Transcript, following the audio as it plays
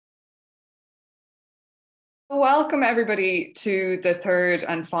Welcome everybody to the third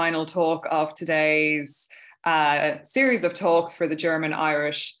and final talk of today's series of talks for the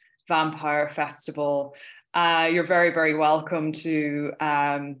German-Irish Vampire Festival. You're very, very welcome to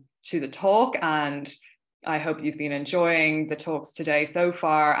the talk, and I hope you've been enjoying the talks today so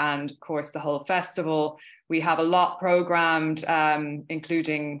far, and of course the whole festival. We have a lot programmed,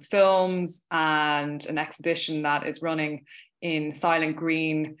 including films and an exhibition that is running in Silent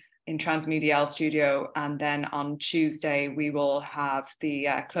Green in Transmedial Studio, and then on Tuesday we will have the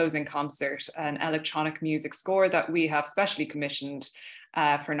closing concert, an electronic music score that we have specially commissioned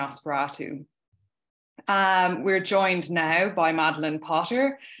for Nosferatu. We're joined now by Madeline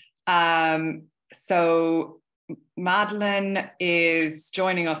Potter. So Madeline is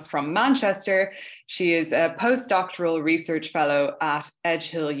joining us from Manchester. She is a postdoctoral research fellow at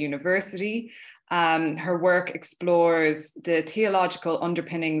Edgehill University. Her work explores the theological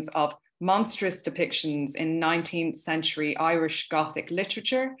underpinnings of monstrous depictions in 19th century Irish Gothic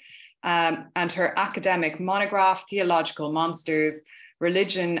literature, and her academic monograph, Theological Monsters,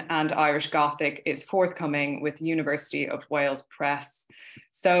 Religion and Irish Gothic, is forthcoming with University of Wales Press.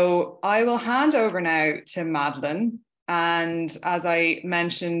 So I will hand over now to Madeline. And as I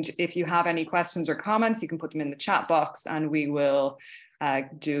mentioned, if you have any questions or comments, you can put them in the chat box and we will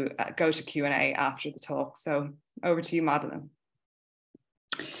go to Q&A after the talk. So over to you, Madeline.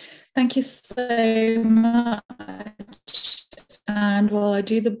 Thank you so much. And while I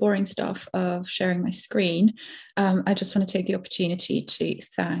do the boring stuff of sharing my screen, I just want to take the opportunity to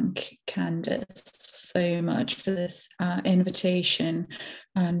thank Candice so much for this invitation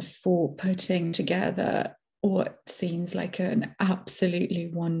and for putting together what seems like an absolutely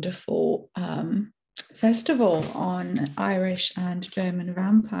wonderful festival on Irish and German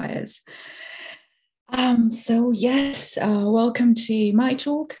vampires. So yes, welcome to my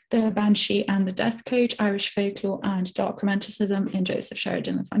talk, the Banshee and the Deathcoach, Irish Folklore and Dark Romanticism in Joseph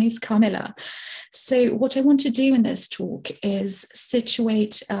Sheridan Le Fanu's Carmilla. So what I want to do in this talk is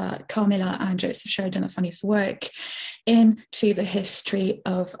situate Carmilla and Joseph Sheridan Le Fanu's work into the history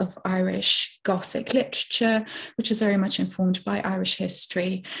of Irish Gothic literature, which is very much informed by Irish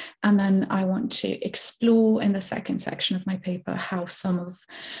history. And then I want to explore in the second section of my paper how some of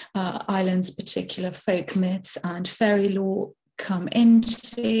Ireland's particular folk myths and fairy lore come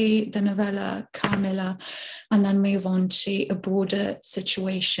into the novella Carmilla, and then move on to a broader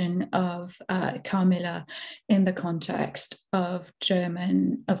situation of Carmilla in the context of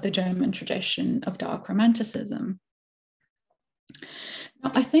the German tradition of dark romanticism.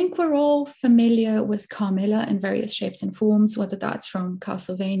 Now, I think we're all familiar with Carmilla in various shapes and forms, whether that's from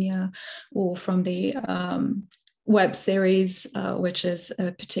Castlevania or from the web series, which is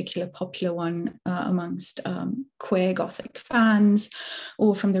a particular popular one amongst queer Gothic fans,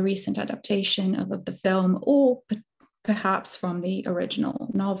 or from the recent adaptation of the film, or perhaps from the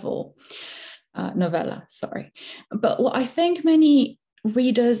original novella, sorry. But what I think many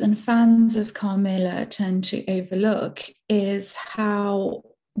readers and fans of Carmilla tend to overlook is how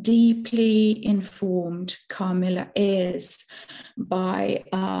deeply informed Carmilla is by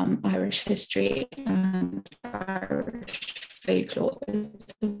Irish history and Irish folklore.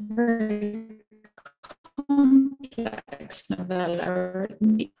 It's a very complex novella.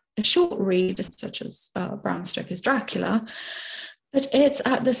 A short read, such as Bram Stoker's Dracula, but it's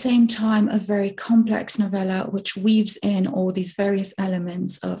at the same time a very complex novella which weaves in all these various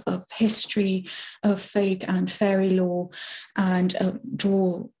elements of history, of folk and fairy lore, and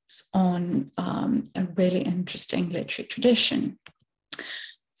draws on a really interesting literary tradition.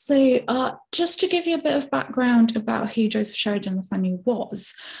 So just to give you a bit of background about who Joseph Sheridan Le Fanu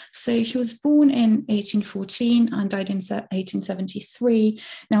was. So he was born in 1814 and died in 1873.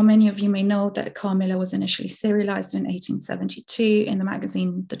 Now, many of you may know that Carmilla was initially serialized in 1872 in the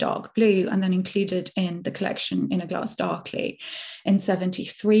magazine The Dark Blue, and then included in the collection In a Glass Darkly in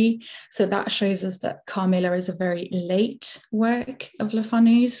 73. So that shows us that Carmilla is a very late work of Le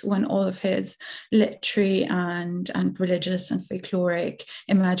Fanu's, when all of his literary and religious and folkloric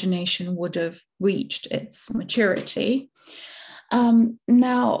imagination would have reached its maturity.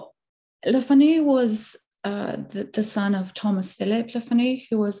 Now, Le Fanu was the son of Thomas Philip Le Fanu,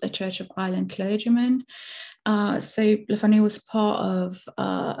 who was a Church of Ireland clergyman. So Le Fanu was part of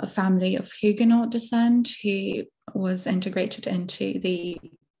a family of Huguenot descent who was integrated into the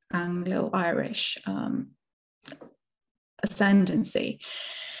Anglo-Irish ascendancy.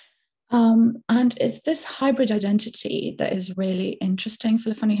 And it's this hybrid identity that is really interesting for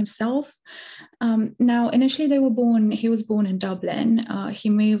Le Fanu himself. Now, initially he was born in Dublin. He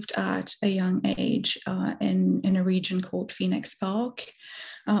moved at a young age in a region called Phoenix Park.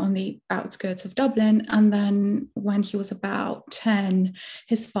 on the outskirts of Dublin. And then when he was about 10,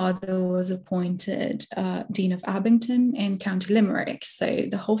 his father was appointed Dean of Abington in County Limerick. So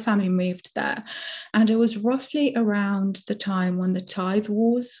the whole family moved there. And it was roughly around the time when the tithe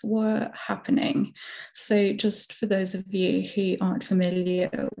wars were happening. So just for those of you who aren't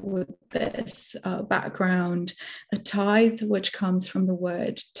familiar with this background, a tithe, which comes from the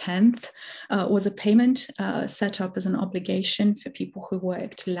word tenth, was a payment set up as an obligation for people who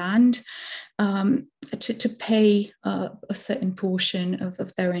worked land to pay a certain portion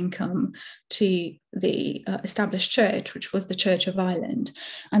of their income to the established church, which was the Church of Ireland.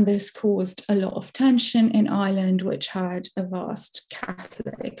 And this caused a lot of tension in Ireland, which had a vast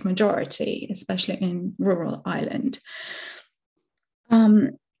Catholic majority, especially in rural Ireland.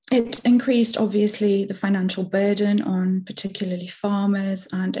 It increased, obviously, the financial burden on particularly farmers,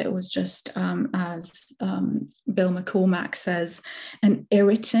 and it was just, as Bill McCormack says, an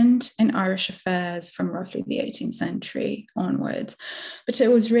irritant in Irish affairs from roughly the 18th century onwards. But it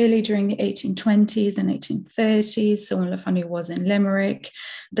was really during the 1820s and 1830s, so when Le Fanu was in Limerick,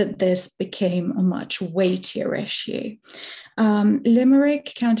 that this became a much weightier issue.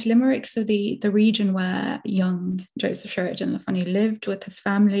 Limerick, County Limerick, so the region where young Joseph Sheridan Le Fanu lived with his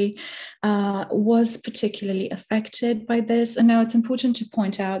family, was particularly affected by this. And now it's important to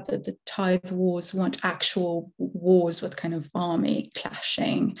point out that the tithe wars weren't actual wars with kind of army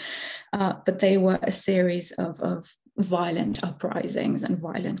clashing, but they were a series of violent uprisings and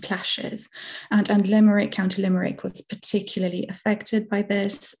violent clashes. And Limerick, County Limerick, was particularly affected by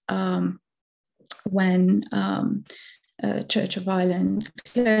this when a Church of Ireland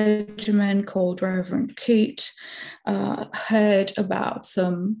clergyman called Reverend Coote heard about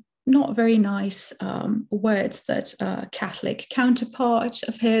some not very nice words that a Catholic counterpart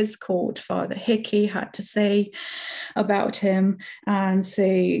of his called Father Hickey had to say about him. And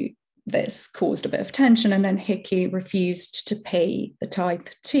so this caused a bit of tension, and then Hickey refused to pay the tithe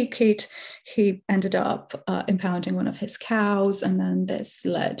to Coote, who ended up impounding one of his cows, and then this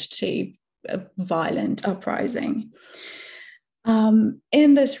led to a violent uprising.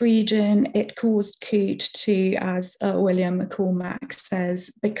 In this region, it caused Coote to, as William McCormack says,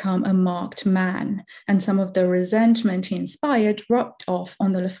 become a marked man, and some of the resentment he inspired rubbed off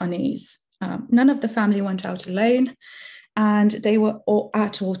on the Le Fanus. None of the family went out alone, and they were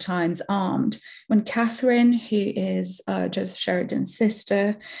at all times armed. When Catherine, who is Joseph Sheridan's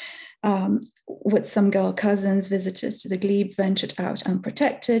sister, with some girl cousins, visitors to the glebe, ventured out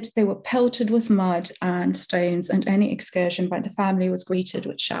unprotected, they were pelted with mud and stones, and any excursion by the family was greeted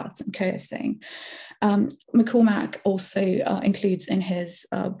with shouts and cursing. McCormack also includes in his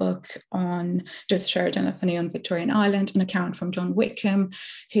book on Joseph Sheridan Le Fanu on Victorian Ireland an account from John Wickham,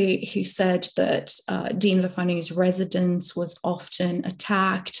 who said that Dean Le Fanu's residence was often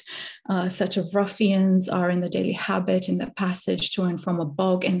attacked. Such of ruffians are in the daily habit in their passage to and from a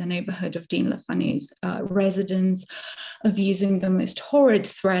bog in the neighbourhood of Dean Le Fanu's residence of using the most horrid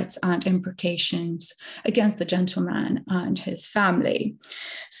threats and imprecations against the gentleman and his family.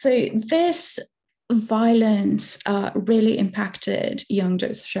 So this violence really impacted young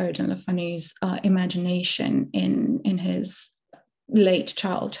Joseph Sheridan Le Fanu's imagination in his late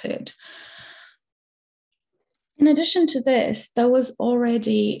childhood. In addition to this, there was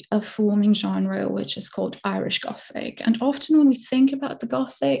already a forming genre which is called Irish Gothic. And often when we think about the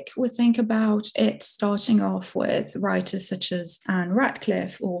Gothic, we think about it starting off with writers such as Anne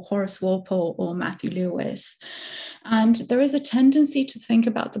Radcliffe or Horace Walpole or Matthew Lewis. And there is a tendency to think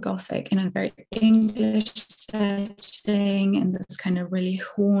about the Gothic in a very English setting, in this kind of really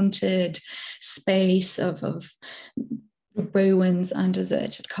haunted space of ruins and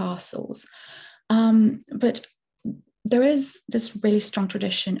deserted castles. But there is this really strong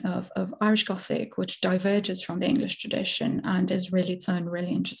tradition of Irish Gothic, which diverges from the English tradition and is really its own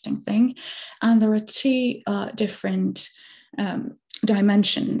really interesting thing. And there are two different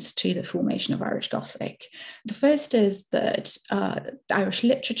dimensions to the formation of Irish Gothic. The first is that Irish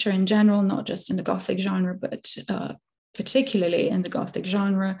literature in general, not just in the Gothic genre, but particularly in the Gothic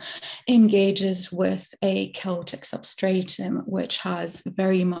genre, engages with a Celtic substratum, which has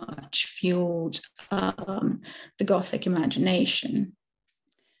very much fueled the Gothic imagination.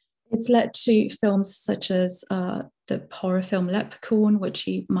 It's led to films such as the horror film Leprechaun, which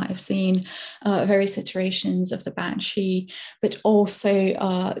you might have seen, various iterations of the Banshee, but also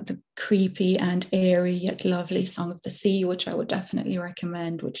the creepy and eerie yet lovely Song of the Sea, which I would definitely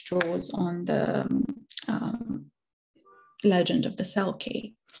recommend, which draws on the legend of the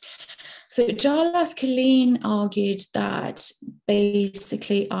Selkie. So Jarlath Colleen argued that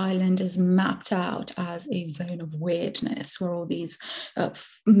basically Ireland is mapped out as a zone of weirdness where all these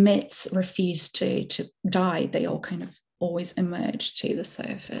myths refuse to die. They all kind of always emerge to the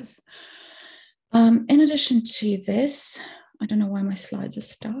surface. In addition to this, I don't know why my slides are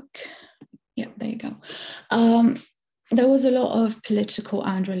stuck. Yeah, there you go. There was a lot of political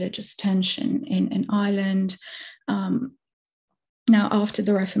and religious tension in Ireland. Now, after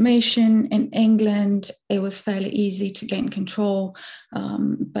the Reformation in England, it was fairly easy to gain control,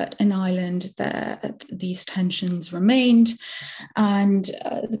 but in Ireland, these tensions remained, and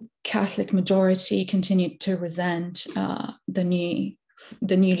the Catholic majority continued to resent the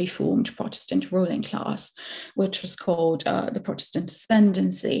newly formed Protestant ruling class, which was called the Protestant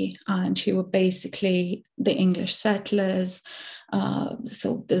Ascendancy, and who were basically the English settlers.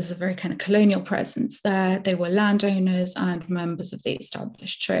 So there's a very kind of colonial presence there. They were landowners and members of the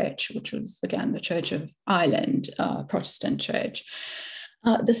established church, which was, again, the Church of Ireland, Protestant church.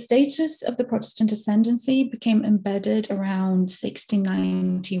 The status of the Protestant ascendancy became embedded around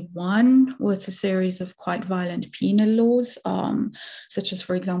 1691 with a series of quite violent penal laws, such as,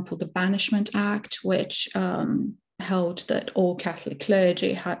 for example, the Banishment Act, which held that all Catholic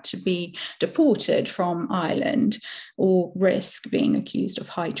clergy had to be deported from Ireland or risk being accused of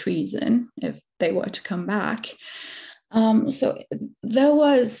high treason if they were to come back. So there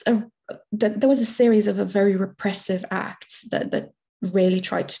was a series of very repressive acts that really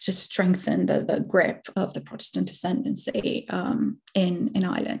tried to strengthen the grip of the Protestant ascendancy in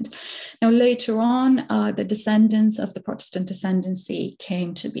Ireland. Now, later on, the descendants of the Protestant ascendancy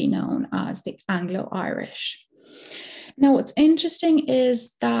came to be known as the Anglo-Irish. Now, what's interesting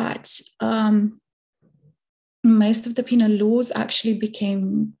is that most of the penal laws actually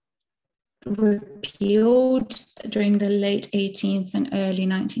became repealed during the late 18th and early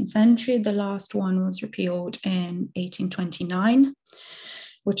 19th century. The last one was repealed in 1829,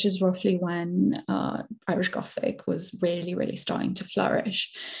 which is roughly when Irish Gothic was really, really starting to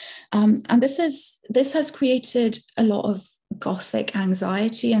flourish. And this has created a lot of Gothic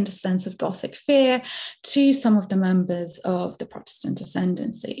anxiety and a sense of Gothic fear to some of the members of the Protestant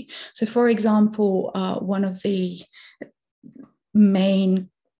ascendancy. So, for example, one of the main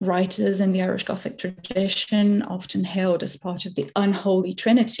writers in the Irish Gothic tradition, often hailed as part of the unholy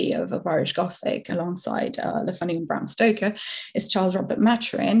trinity of Irish Gothic alongside Le Fanu and Bram Stoker, is Charles Robert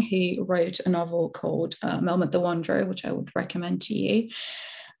Maturin, who wrote a novel called Melmoth the Wanderer, which I would recommend to you.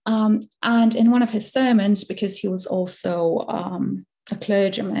 And in one of his sermons, because he was also a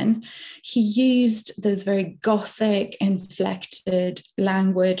clergyman, he used this very Gothic inflected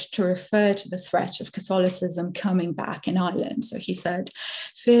language to refer to the threat of Catholicism coming back in Ireland. So he said,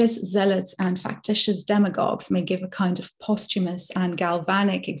 fierce zealots and factitious demagogues may give a kind of posthumous and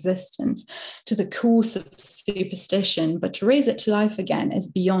galvanic existence to the course of superstition, but to raise it to life again is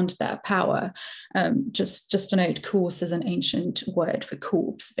beyond their power. Just to note, course is an ancient word for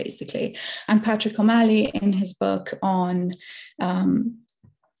corpse, basically. And Patrick O'Malley, in his book on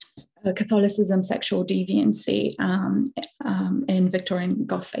Catholicism, sexual deviancy in Victorian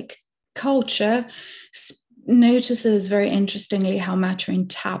Gothic culture, notices very interestingly how Maturin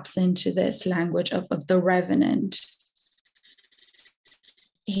taps into this language of the revenant.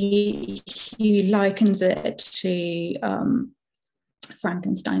 He likens it to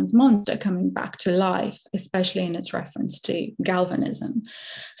Frankenstein's monster coming back to life, especially in its reference to Galvanism.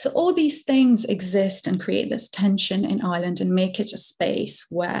 So all these things exist and create this tension in Ireland and make it a space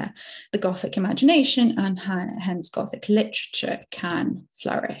where the Gothic imagination and hence Gothic literature can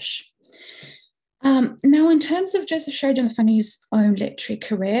flourish. Now, in terms of Joseph Sheridan Le Fanu's own literary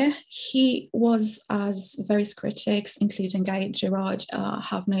career, he was, as various critics, including Guy Gerard,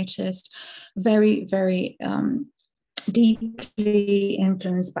 have noticed, very, very deeply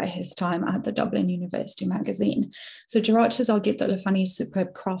influenced by his time at the Dublin University magazine. So Gerard has argued that Le Fanu's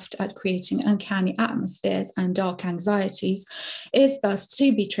superb craft at creating uncanny atmospheres and dark anxieties is thus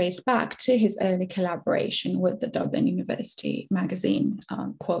to be traced back to his early collaboration with the Dublin University magazine,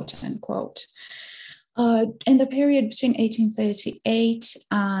 quote unquote. In the period between 1838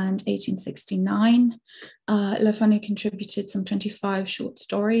 and 1869, Le Fanu contributed some 25 short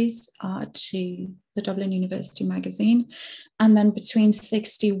stories to the Dublin University magazine. And then between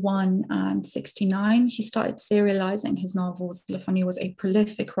 61 and 69, he started serializing his novels. Le Fanu was a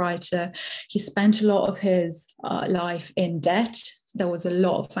prolific writer. He spent a lot of his life in debt. There was a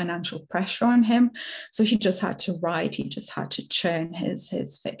lot of financial pressure on him. So he just had to write, he just had to churn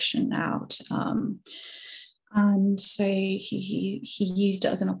his fiction out. And so he used it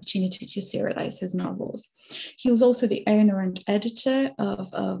as an opportunity to serialize his novels. He was also the owner and editor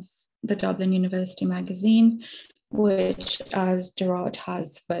of the Dublin University magazine, which, as Gerard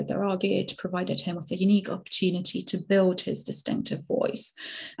has further argued, provided him with a unique opportunity to build his distinctive voice.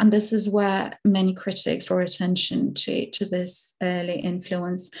 And this is where many critics draw attention to this early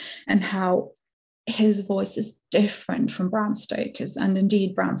influence and how his voice is different from Bram Stoker's. And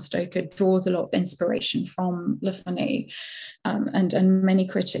indeed, Bram Stoker draws a lot of inspiration from Le Fanu. And many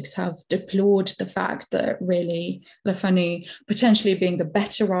critics have deplored the fact that really Le Fanu, potentially being the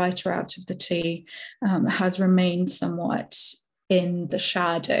better writer out of the two, has remained somewhat in the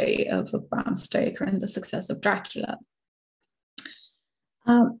shadow of Bram Stoker and the success of Dracula.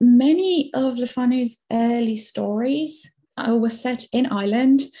 Many of Le Fanu's early stories were set in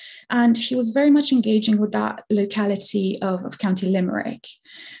Ireland, and he was very much engaging with that locality of County Limerick,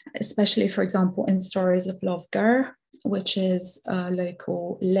 especially, for example, in stories of Lough Gur, which is a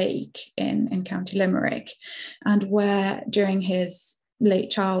local lake in County Limerick, and where during his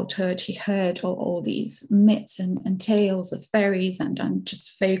late childhood he heard all these myths and tales of fairies and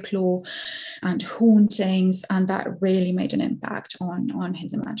just folklore and hauntings, and that really made an impact on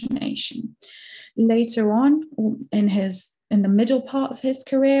his imagination. Later on, in the middle part of his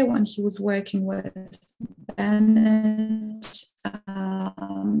career, when he was working with Bennett,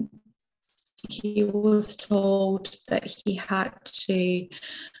 he was told that he had to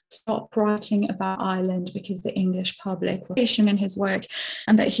stop writing about Ireland because the English public were pushing in his work,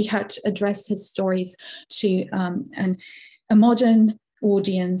 and that he had to address his stories to a modern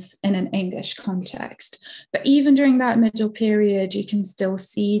audience in an English context. But even during that middle period, you can still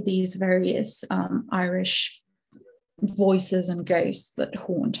see these various Irish voices and ghosts that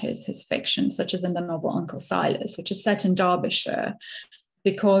haunt his fiction, such as in the novel Uncle Silas, which is set in Derbyshire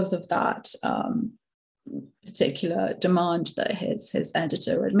because of that particular demand that his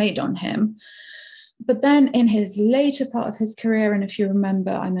editor had made on him. But then in his later part of his career, and if you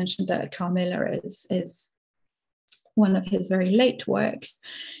remember, I mentioned that Carmilla is one of his very late works,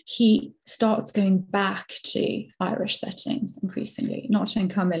 he starts going back to Irish settings increasingly, not in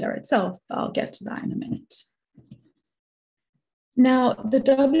Carmilla itself, but I'll get to that in a minute. Now, the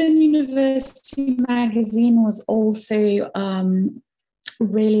Dublin University magazine was also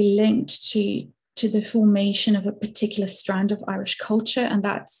really linked to the formation of a particular strand of Irish culture, and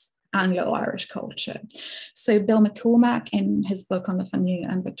that's Anglo-Irish culture. So Bill McCormack, in his book on Le Fanu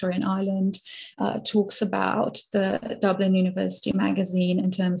and Victorian Ireland, talks about the Dublin University magazine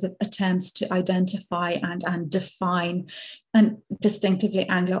in terms of attempts to identify and define an distinctively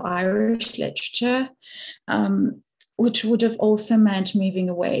Anglo-Irish literature, which would have also meant moving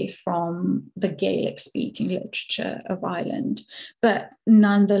away from the Gaelic-speaking literature of Ireland, but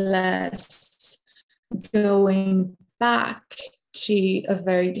nonetheless going back to a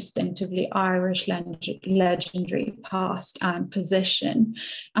very distinctively Irish legendary past and position,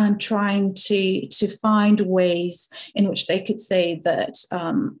 and trying to find ways in which they could say that,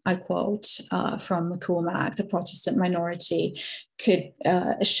 I quote from McCormack, the Protestant minority could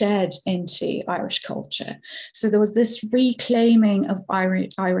shed into Irish culture. So there was this reclaiming of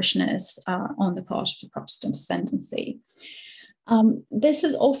Irishness on the part of the Protestant ascendancy. This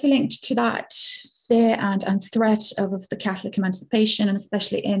is also linked to that fear and threat of the Catholic emancipation, and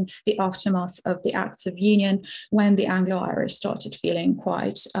especially in the aftermath of the Acts of Union, when the Anglo-Irish started feeling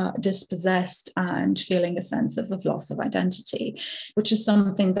quite dispossessed and feeling a sense of loss of identity, which is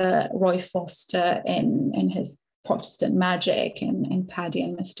something that Roy Foster in his Protestant Magic in Paddy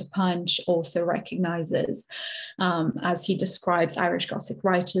and Mr. Punch also recognizes, as he describes Irish Gothic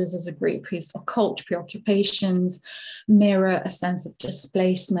writers as a group whose occult preoccupations mirror a sense of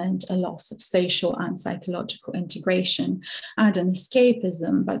displacement, a loss of social and psychological integration, and an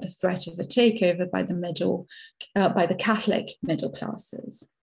escapism by the threat of a takeover by the Catholic middle classes.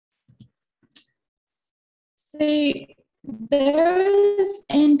 So there is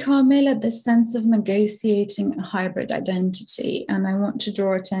in Carmilla this sense of negotiating a hybrid identity, and I want to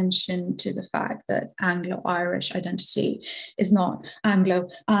draw attention to the fact that Anglo-Irish identity is not Anglo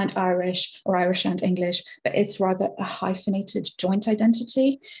and Irish or Irish and English, but it's rather a hyphenated joint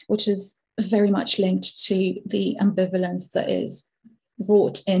identity, which is very much linked to the ambivalence that is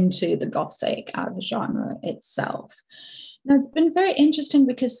brought into the Gothic as a genre itself. Now, it's been very interesting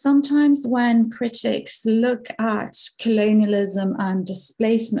because sometimes when critics look at colonialism and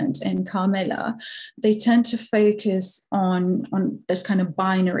displacement in Carmilla, they tend to focus on this kind of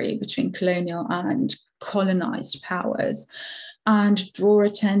binary between colonial and colonized powers, and draw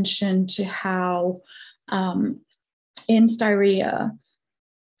attention to how in Styria,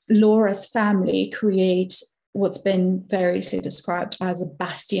 Laura's family create what's been variously described as a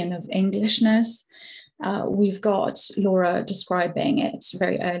bastion of Englishness. We've got Laura describing it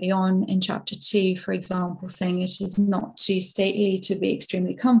very early on in chapter 2, for example, saying it is not too stately to be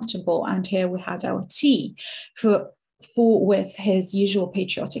extremely comfortable. And here we had our tea. For with his usual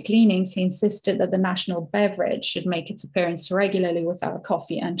patriotic leanings, he insisted that the national beverage should make its appearance regularly with our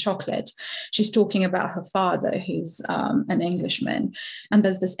coffee and chocolate. She's talking about her father, who's an Englishman. And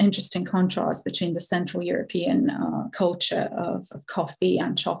there's this interesting contrast between the Central European culture of coffee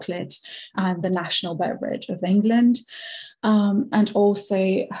and chocolate and the national beverage of England. And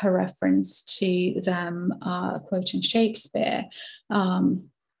also her reference to them quoting Shakespeare,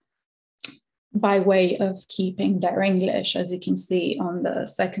 by way of keeping their English, as you can see on the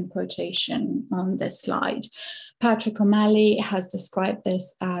second quotation on this slide. Patrick O'Malley has described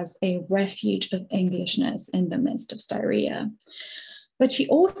this as a refuge of Englishness in the midst of Styria. But he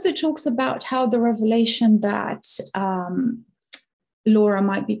also talks about how the revelation that Laura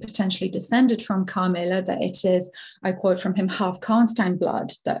might be potentially descended from Carmilla, that it is, I quote from him, half Karnstein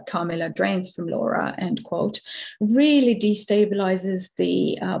blood that Carmilla drains from Laura, end quote, really destabilizes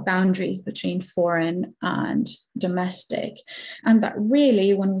the boundaries between foreign and domestic. And that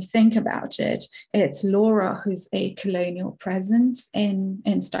really, when we think about it, it's Laura who's a colonial presence in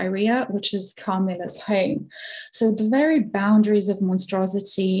Styria, which is Carmilla's home. So the very boundaries of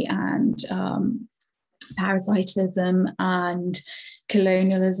monstrosity and parasitism and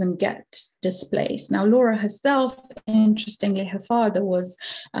colonialism get displaced. Now, Laura herself, interestingly, her father was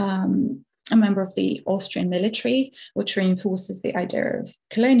a member of the Austrian military, which reinforces the idea of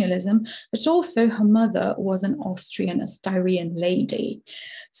colonialism, but also her mother was an Austrian, a Styrian lady.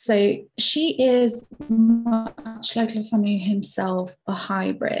 So she is, much like Le Fanu himself, a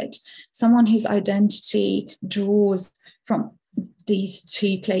hybrid, someone whose identity draws from these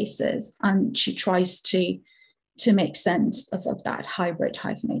two places, and she tries to make sense of that hybrid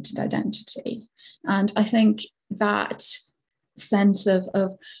hyphenated identity. And I think that sense of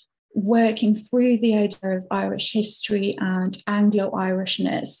working through the idea of Irish history and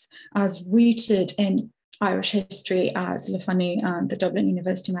Anglo-Irishness as rooted in Irish history, as Le Fanu and the Dublin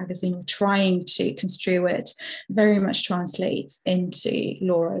University magazine were trying to construe it, very much translates into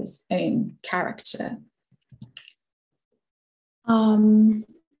Laura's own character.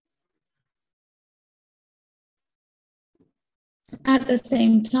 At the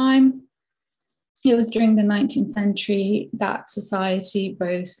same time, it was during the 19th century that society,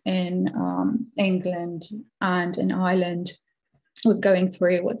 both in England and in Ireland, was going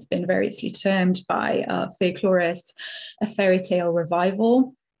through what's been variously termed by folklorists a fairy tale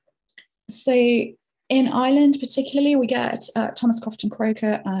revival. So in Ireland particularly, we get Thomas Crofton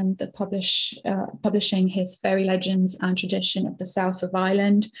Croker and the publishing his fairy legends and tradition of the south of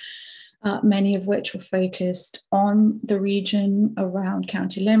Ireland, many of which were focused on the region around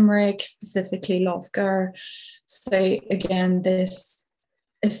County Limerick, specifically Loughgar. So again, this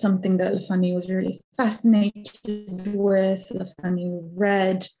is something that Le Fanu was really fascinated with. Le Fanu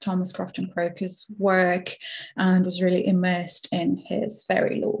read Thomas Crofton Croker's work and was really immersed in his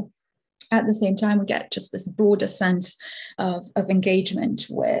fairy lore. At the same time, we get just this broader sense of engagement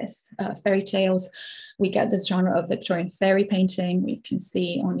with fairy tales. We get this genre of Victorian fairy painting. We can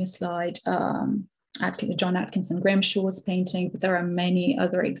see on your slide John Atkinson Grimshaw's painting, but there are many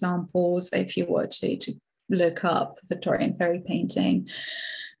other examples if you were to look up Victorian fairy painting.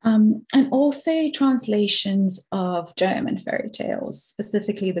 And also translations of German fairy tales,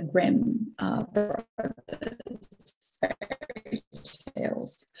 specifically the Grimm brothers fairy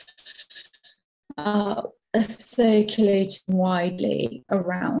tales, circulating widely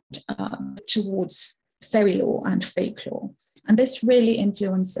around towards fairy lore and folklore. And this really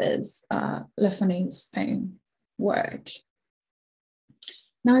influences Le Fanu's own work.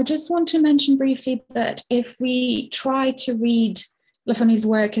 Now, I just want to mention briefly that if we try to read Le Fanu's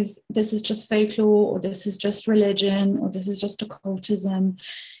work as this is just folklore, or this is just religion, or this is just occultism,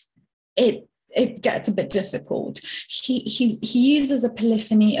 it gets a bit difficult. He uses a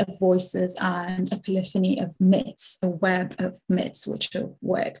polyphony of voices and a polyphony of myths, a web of myths which are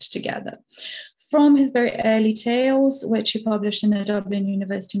worked together. From his very early tales, which he published in the Dublin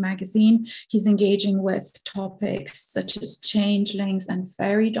University magazine, he's engaging with topics such as changelings and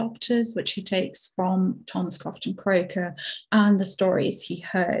fairy doctors, which he takes from Thomas Crofton Croker and the stories he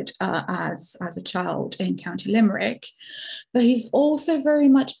heard as a child in County Limerick. But he's also very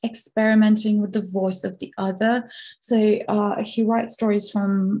much experimenting with the voice of the other. So he writes stories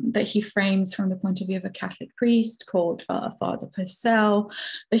that he frames from the point of view of a Catholic priest called Father Purcell,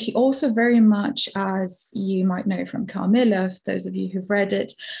 but he also very much, as you might know from Carmilla, for those of you who've read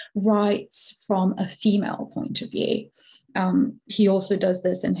it, writes from a female point of view. He also does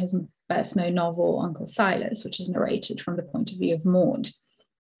this in his best-known novel, Uncle Silas, which is narrated from the point of view of Maud.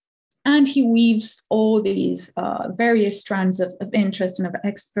 And he weaves all these various strands of interest and of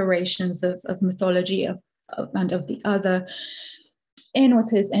explorations of mythology and of the other, in with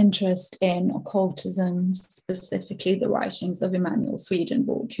his interest in occultism, specifically the writings of Emanuel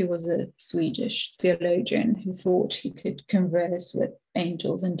Swedenborg, who was a Swedish theologian who thought he could converse with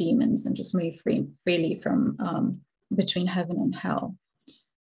angels and demons and just move freely from between heaven and hell.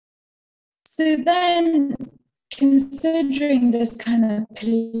 So then, considering this kind of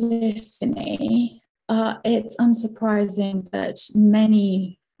polyphony, it's unsurprising that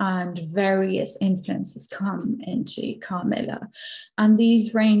many and various influences come into Carmilla. And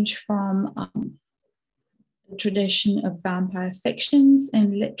these range from the tradition of vampire fictions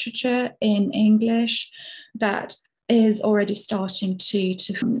in literature in English that is already starting to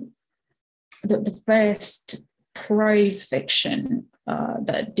the first prose fiction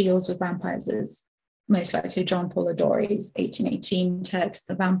that deals with vampires is most likely John Polidori's 1818 text,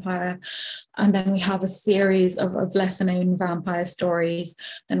 The Vampire. And then we have a series of lesser known vampire stories.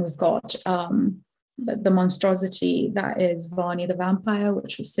 Then we've got the monstrosity that is Varney the Vampire,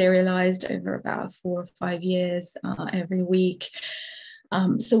 which was serialized over about 4 or 5 years every week.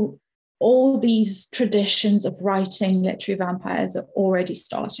 So all these traditions of writing literary vampires are already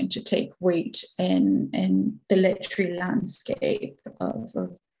starting to take root in the literary landscape of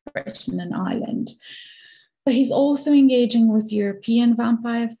Britain and Ireland. But he's also engaging with European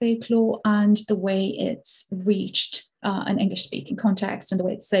vampire folklore and the way it's reached an English-speaking context and the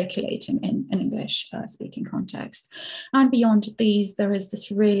way it's circulating in an English-speaking context. And beyond these, there is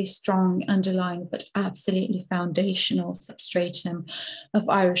this really strong underlying but absolutely foundational substratum of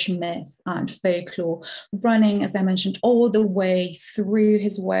Irish myth and folklore, running, as I mentioned, all the way through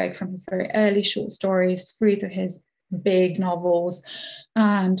his work, from his very early short stories through to his big novels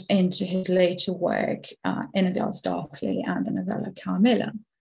and into his later work, In a Glass Darkly and the novella Carmilla.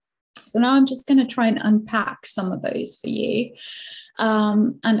 So now I'm just going to try and unpack some of those for you.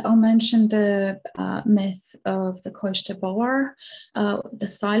 And I'll mention the myth of the Cois de Bar, the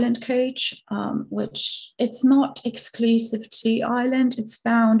silent coach, which it's not exclusive to Ireland. It's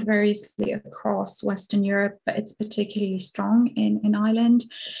found variously across Western Europe, but it's particularly strong in Ireland,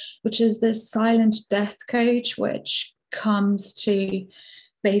 which is this silent death coach, which comes to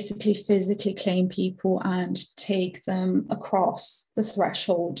basically physically claim people and take them across the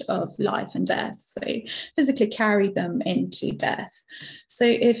threshold of life and death. So physically carry them into death. So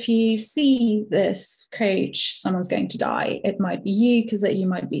if you see this coach, someone's going to die, it might be you because you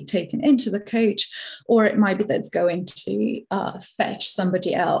might be taken into the coach, or it might be that it's going to fetch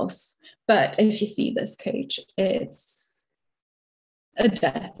somebody else. But if you see this coach, it's a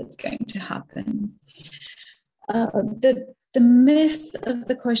death that's going to happen. The myth of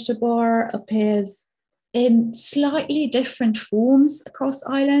the Cois de Bar appears in slightly different forms across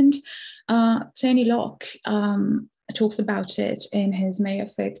Ireland. Tony Locke talks about it in his Mayo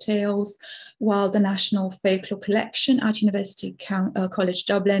Folk Tales, while the National Folklore Collection at University College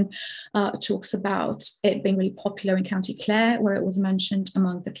Dublin talks about it being really popular in County Clare, where it was mentioned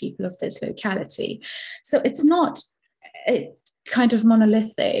among the people of this locality. So it's not a kind of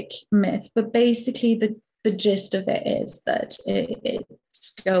monolithic myth, but basically the gist of it is that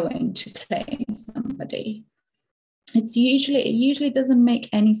it's going to claim somebody. It usually doesn't make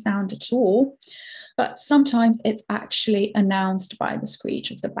any sound at all, but sometimes it's actually announced by the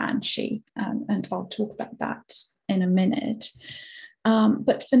screech of the Banshee, and I'll talk about that in a minute.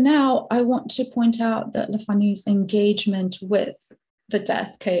 But for now, I want to point out that Le Fanu's engagement with the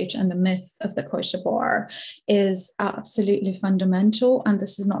death coach and the myth of the Cois de Bar is absolutely fundamental. And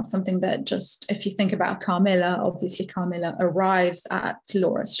this is not something that just, if you think about Carmilla, obviously Carmilla arrives at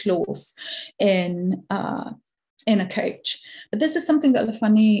Laura Schloss in a coach. But this is something that Le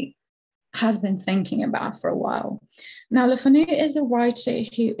Fanu has been thinking about for a while. Now, Le Fanu is a writer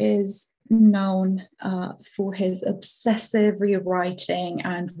who is known for his obsessive rewriting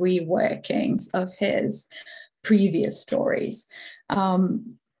and reworkings of his previous stories.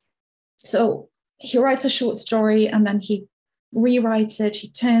 So he writes a short story and then he rewrites it, he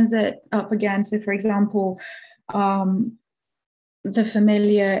turns it up again. So for example, The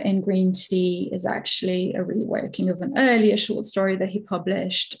Familiar in Green Tea is actually a reworking of an earlier short story that he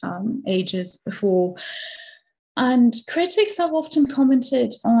published ages before. And critics have often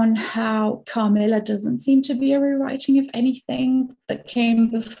commented on how Carmilla doesn't seem to be a rewriting of anything that came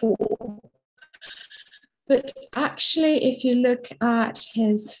before. But actually, if you look at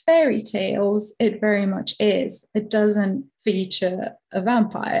his fairy tales, it very much is. It doesn't feature a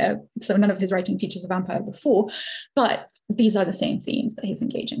vampire. So none of his writing features a vampire before, but these are the same themes that he's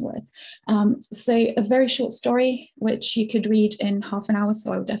engaging with. So a very short story, which you could read in half an hour.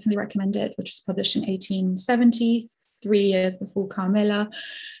 So I would definitely recommend it, which was published in 1870, 3 years before Carmilla,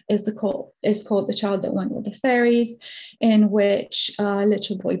 is called The Child That Went with the Fairies, in which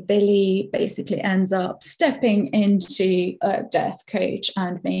little boy Billy basically ends up stepping into a Deathcoach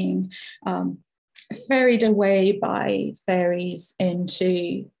and being ferried away by fairies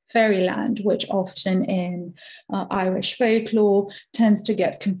into fairyland, which often in Irish folklore tends to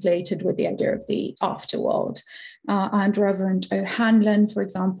get conflated with the idea of the afterworld. And Reverend O'Hanlon, for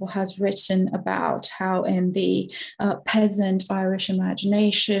example, has written about how in the peasant Irish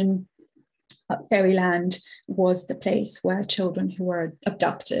imagination, fairyland was the place where children who were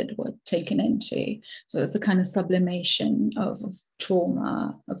abducted were taken into. So it's a kind of sublimation of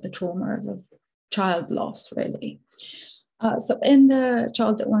trauma, of the trauma of child loss, really. So in The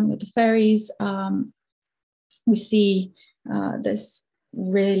Child That Went with the Fairies, we see this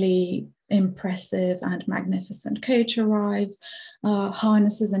really impressive and magnificent coach arrive,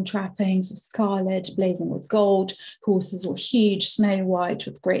 harnesses and trappings of scarlet, blazing with gold. Horses were huge, snow white,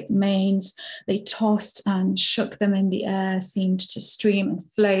 with great manes. They tossed and shook them in the air, seemed to stream and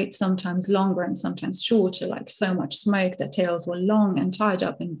float, sometimes longer and sometimes shorter, like so much smoke. Their tails were long and tied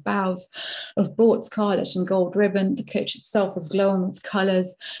up in boughs of bought scarlet and gold ribbon. The coach itself was glowing with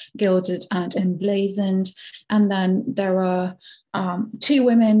colours, gilded and emblazoned. And then there are two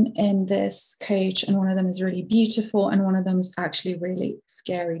women in this coach, and one of them is really beautiful and one of them is actually really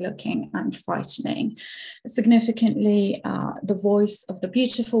scary looking and frightening. Significantly, the voice of the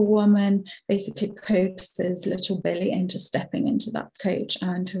beautiful woman basically coaxes little Billy into stepping into that coach,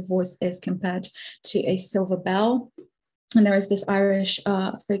 and her voice is compared to a silver bell. And there is this Irish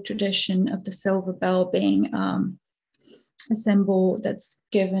folk tradition of the silver bell being a symbol that's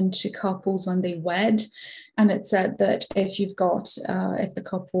given to couples when they wed. And it's said that if the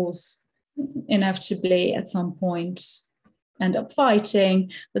couples inevitably at some point end up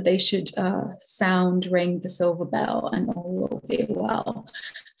fighting, that they should ring the silver bell and all will be well.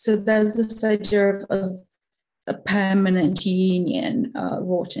 So there's this idea of a permanent union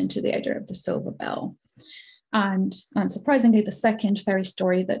wrought into the idea of the silver bell. And unsurprisingly, the second fairy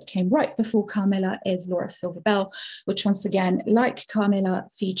story that came right before Carmilla is Laura Silver Bell, which once again, like Carmilla,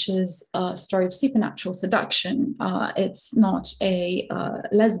 features a story of supernatural seduction. It's not a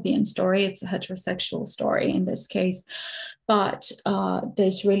lesbian story, it's a heterosexual story in this case. But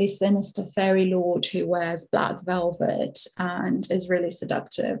this really sinister fairy lord who wears black velvet and is really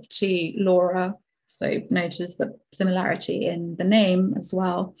seductive to Laura. So notice the similarity in the name as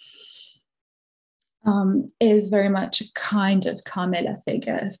well. Is very much a kind of Carmilla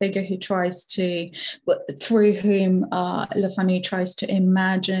figure, a figure who tries to, through whom Le Fanu tries to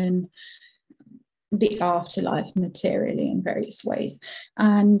imagine the afterlife materially in various ways.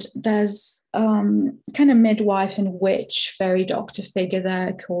 And there's kind of midwife and witch fairy doctor figure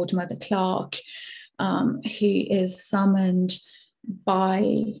there called Mother Clark, who is summoned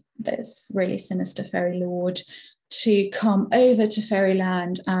by this really sinister fairy lord to come over to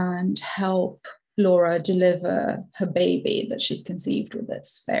fairyland and help Laura deliver her baby that she's conceived with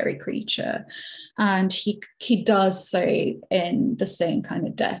this fairy creature. And he does so in the same kind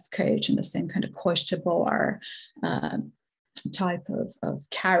of Deathcoach and the same kind of coche de bois type of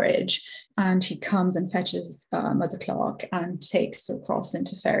carriage. And he comes and fetches Mother Clark and takes her across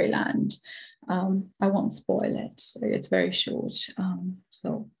into fairyland. I won't spoil it, so it's very short,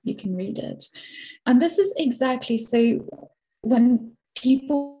 so you can read it. And this is exactly, so when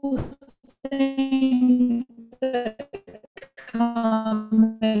people think that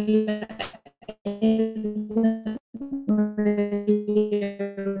Carmilla isn't really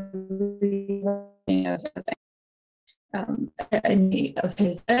any of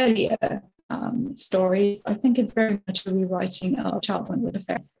his earlier stories, I think it's very much a rewriting of Child Went with the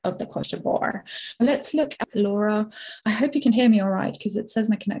Fairies of the coche de bois. Let's look at Laura. I hope you can hear me all right, because it says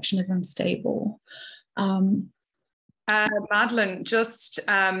my connection is unstable. Madeline, just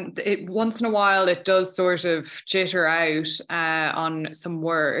once in a while it does sort of jitter out on some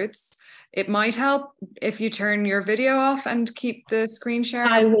words. It might help if you turn your video off and keep the screen share.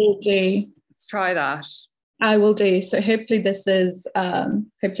 I will do. Let's try that. I will do. So hopefully this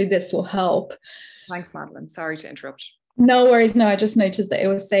will help. Thanks, Madeline. Sorry to interrupt. No worries. No, I just noticed that it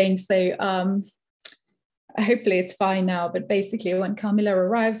was saying so. Hopefully it's fine now. But basically, when Carmilla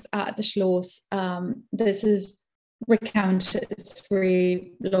arrives at the Schloss, this is recounted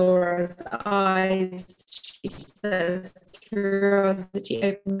through Laura's eyes. She says, curiosity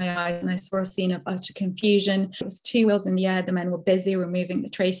opened my eyes and I saw a scene of utter confusion. It was two wheels in the air. The men were busy removing the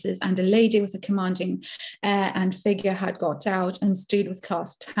traces, and a lady with a commanding air and figure had got out and stood with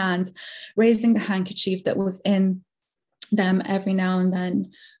clasped hands, raising the handkerchief that was in them every now and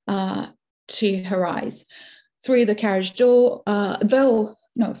then to her eyes. Through the carriage door,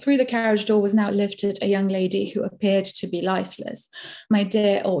 through the carriage door was now lifted a young lady who appeared to be lifeless. My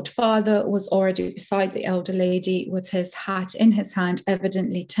dear old father was already beside the elder lady with his hat in his hand,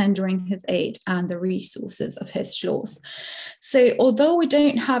 evidently tendering his aid and the resources of his Schloss. So although we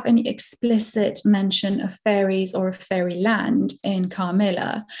don't have any explicit mention of fairies or of fairyland in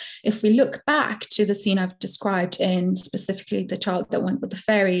Carmilla, if we look back to the scene I've described in specifically The Child That Went with the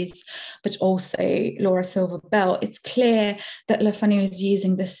Fairies, but also Laura Silver Bell, it's clear that Le Fanu is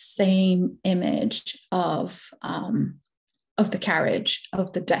using the same image of the carriage,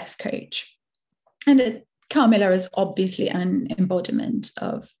 of the death coach. And Carmilla is obviously an embodiment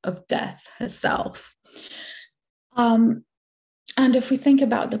of death herself. And if we think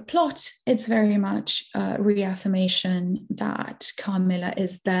about the plot, it's very much a reaffirmation that Carmilla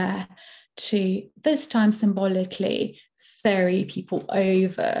is there to, this time symbolically, ferry people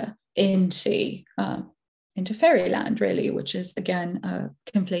over into fairyland, really, which is again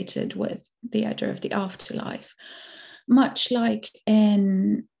conflated with the idea of the afterlife. Much like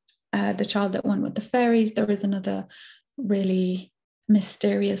in The Child That Went with the Fairies, there is another really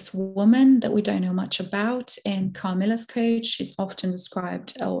mysterious woman that we don't know much about in Carmilla's coach. She's often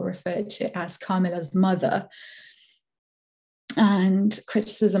described or referred to as Carmilla's mother. And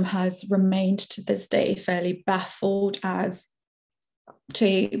criticism has remained to this day fairly baffled as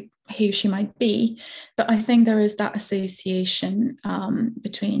to who she might be. But I think there is that association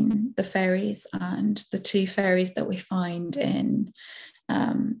between the fairies and the two fairies that we find in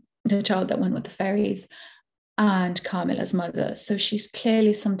The Child That Went with the Fairies and Carmilla's mother. So she's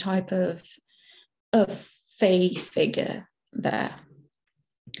clearly some type of fae figure there.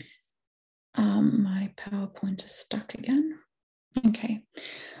 My PowerPoint is stuck again. Okay,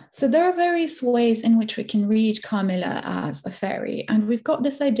 so there are various ways in which we can read Carmilla as a fairy, and we've got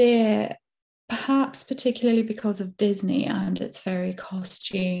this idea, perhaps particularly because of Disney and its fairy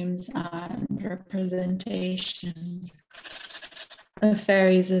costumes and representations of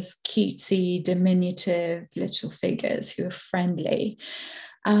fairies as cutesy, diminutive little figures who are friendly.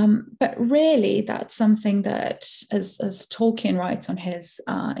 But really, that's something that, as Tolkien writes on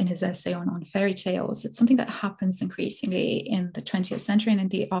in his essay on fairy tales, it's something that happens increasingly in the 20th century and in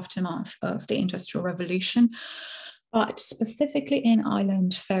the aftermath of the Industrial Revolution. But specifically in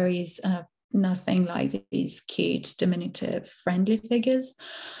Ireland, fairies nothing like these cute, diminutive, friendly figures.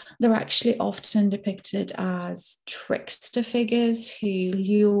 They're actually often depicted as trickster figures who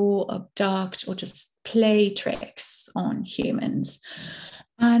lure, abduct, or just play tricks on humans.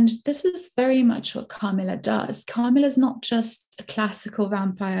 And this is very much what Carmilla does. Carmilla is not just a classical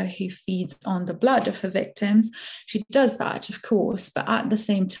vampire who feeds on the blood of her victims. She does that, of course, but at the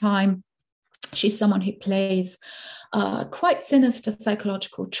same time, she's someone who plays quite sinister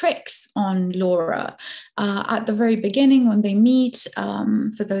psychological tricks on Laura. At the very beginning, when they meet,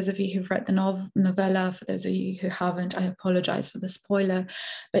 for those of you who've read the novella, for those of you who haven't, I apologize for the spoiler,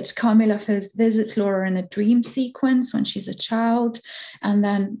 but Carmilla first visits Laura in a dream sequence when she's a child. And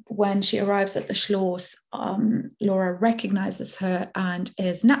then when she arrives at the Schloss, Laura recognizes her and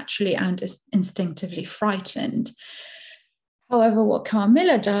is naturally and is instinctively frightened. However, what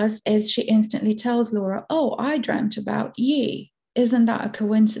Carmilla does is she instantly tells Laura, "Oh, I dreamt about you. Isn't that a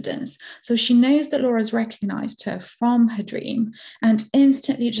coincidence?" So she knows that Laura's recognized her from her dream and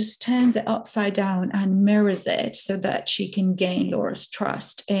instantly just turns it upside down and mirrors it so that she can gain Laura's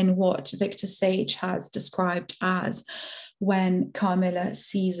trust in what Victor Sage has described as when Carmilla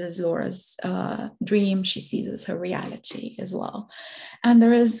seizes Laura's dream, she seizes her reality as well. And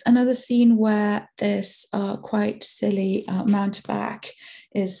there is another scene where this quite silly mountebank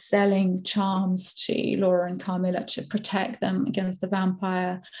is selling charms to Laura and Carmilla to protect them against the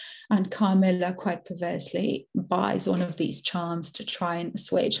vampire. And Carmilla quite perversely buys one of these charms to try and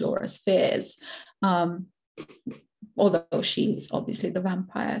assuage Laura's fears. Although she's obviously the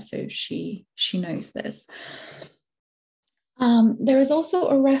vampire, so she knows this. There is also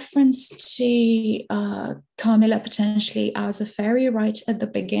a reference to Carmilla potentially as a fairy right at the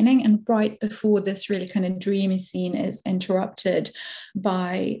beginning and right before this really kind of dreamy scene is interrupted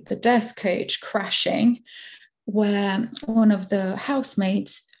by the death coach crashing, where one of the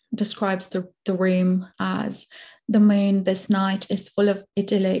housemaids describes the room as the moon this night is full of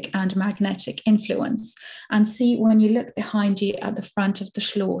idyllic and magnetic influence. And see, when you look behind you at the front of the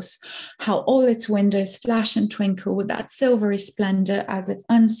schloss, how all its windows flash and twinkle with that silvery splendor, as if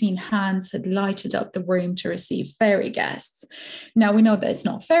unseen hands had lighted up the room to receive fairy guests. Now, we know that it's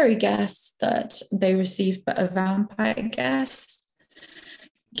not fairy guests that they receive, but a vampire guest.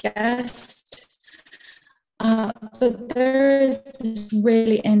 But there is this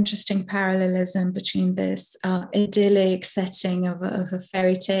really interesting parallelism between this idyllic setting of a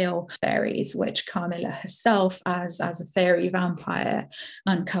fairy tale, fairies, which Carmilla herself, as a fairy vampire,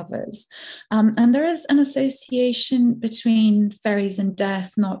 uncovers. And there is an association between fairies and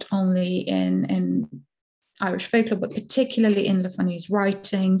death, not only in Irish folklore, but particularly in Le Fanu's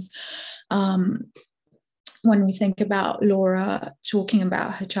writings. When we think about Laura talking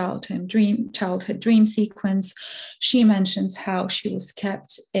about her childhood dream sequence, she mentions how she was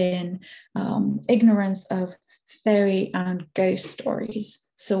kept in ignorance of fairy and ghost stories.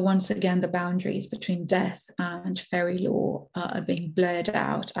 So once again, the boundaries between death and fairy lore are being blurred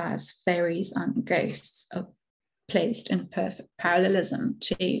out as fairies and ghosts are placed in perfect parallelism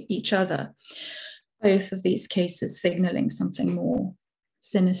to each other. Both of these cases signaling something more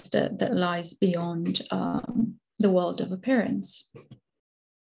sinister that lies beyond the world of appearance.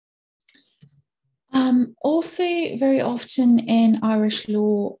 Also, very often in Irish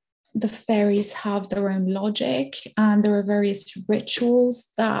lore, the fairies have their own logic, and there are various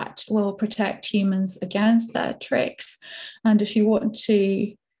rituals that will protect humans against their tricks. And if you want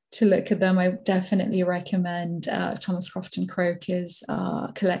to look at them, I definitely recommend Thomas Crofton Croker's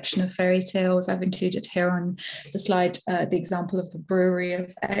collection of fairy tales. I've included here on the slide the example of the Brewery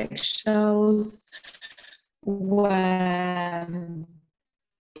of Eggshells, where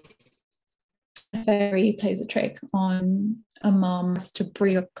a fairy plays a trick on a mum to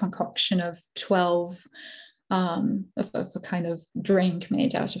brew a concoction of 12 of a kind of drink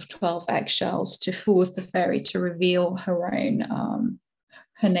made out of 12 eggshells to force the fairy to reveal her own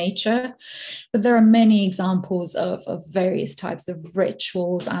her nature. But there are many examples of various types of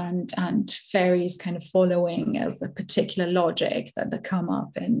rituals and fairies kind of following a particular logic that come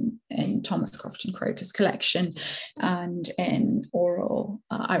up in Thomas Crofton Croker's collection and in oral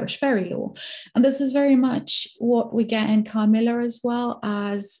Irish fairy lore. And this is very much what we get in Carmilla as well.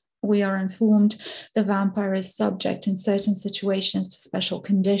 As we are informed, the vampire is subject in certain situations to special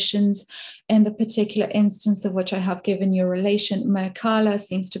conditions. In the particular instance of which I have given you a relation, Mercala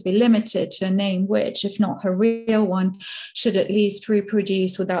seems to be limited to a name which, if not her real one, should at least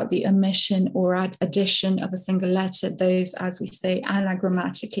reproduce without the omission or addition of a single letter those, as we say,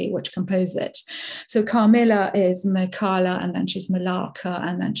 anagrammatically, which compose it. So Carmilla is Mercala, and then she's Malaka,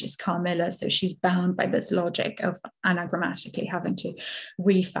 and then she's Carmilla. So she's bound by this logic of anagrammatically having to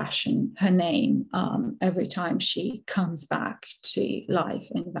refashion her name every time she comes back to life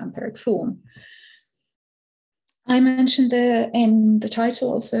in vampiric form. I mentioned in the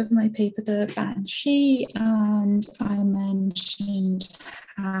title also of my paper the Banshee, and I mentioned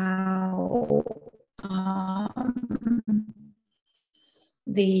how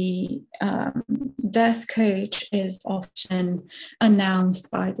the Deathcoach is often announced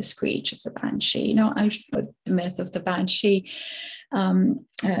by the screech of the Banshee. You know, the myth of the Banshee,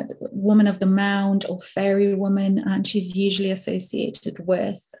 woman of the mound or fairy woman, and she's usually associated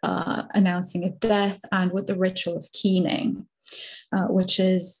with announcing a death and with the ritual of keening, which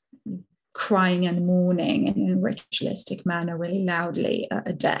is crying and mourning in a ritualistic manner really loudly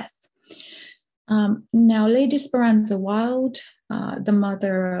a death. Now, Lady Speranza Wilde, the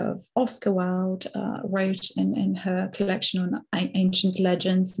mother of Oscar Wilde, wrote in her collection on ancient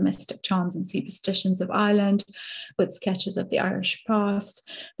legends, mystic charms and superstitions of Ireland, with sketches of the Irish past,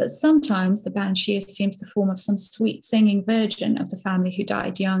 that sometimes the Banshee assumes the form of some sweet singing virgin of the family who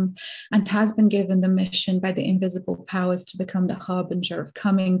died young and has been given the mission by the invisible powers to become the harbinger of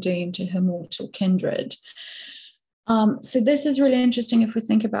coming doom to her mortal kindred. So this is really interesting if we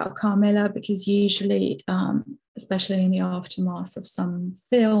think about Carmilla, because usually, especially in the aftermath of some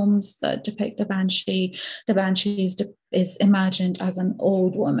films that depict the Banshee is imagined as an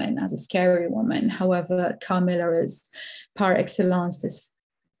old woman, as a scary woman. However, Carmilla is par excellence this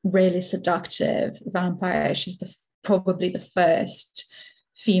really seductive vampire. She's probably the first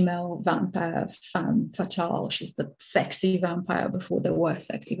female vampire, femme fatale. She's the sexy vampire before there were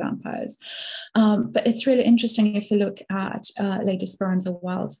sexy vampires. But it's really interesting if you look at Lady Speranza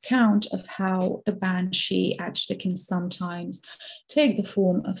Wilde's account of how the Banshee actually can sometimes take the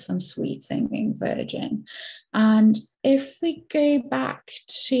form of some sweet singing virgin. And if we go back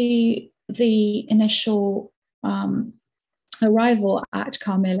to the initial arrival at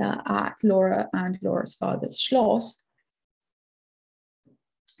Carmilla at Laura and Laura's father's schloss,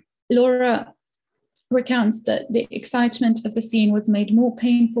 Laura recounts that the excitement of the scene was made more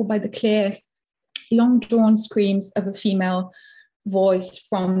painful by the clear, long-drawn screams of a female voice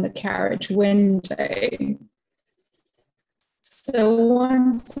from the carriage window. So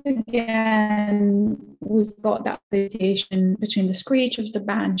once again, we've got that association between the screech of the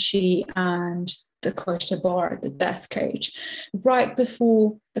Banshee and the crochet bar, the Deathcoach. Right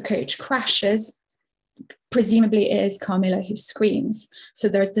before the coach crashes, presumably it is Carmilla who screams. So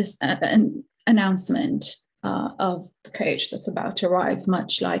there's this an announcement of the coach that's about to arrive,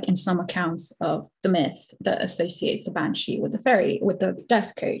 much like in some accounts of the myth that associates the Banshee with the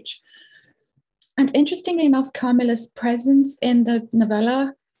Deathcoach. And interestingly enough, Carmilla's presence in the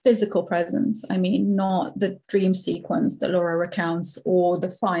novella, physical presence, I mean, not the dream sequence that Laura recounts or the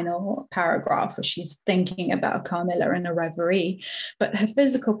final paragraph where she's thinking about Carmilla in a reverie, but her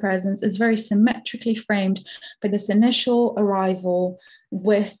physical presence is very symmetrically framed by this initial arrival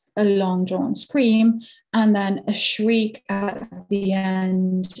with a long-drawn scream and then a shriek at the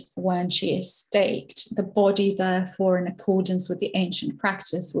end when she is staked. The body, therefore, in accordance with the ancient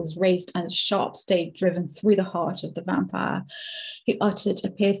practice, was raised and a sharp stake driven through the heart of the vampire, who uttered a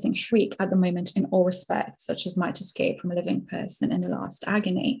piercing shriek at the moment in all respects, such as might escape from a living person in the last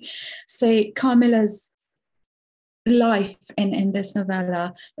agony. So Carmilla's life in this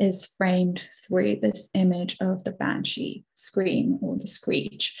novella is framed through this image of the Banshee scream or the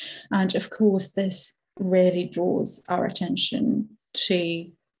screech. And of course, this really draws our attention to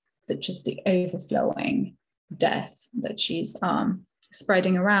just the overflowing death that she's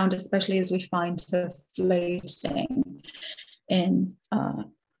spreading around, especially as we find her floating in a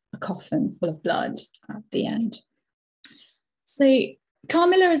coffin full of blood at the end. So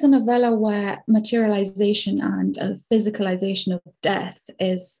Carmilla is a novella where materialization and a physicalization of death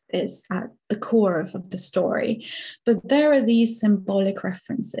is at the core of the story. But there are these symbolic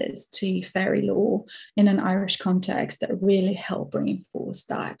references to fairy lore in an Irish context that really help reinforce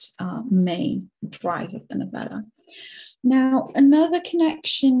that main drive of the novella. Now, another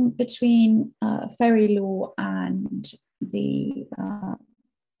connection between fairy lore and the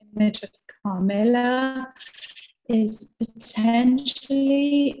image of Carmilla is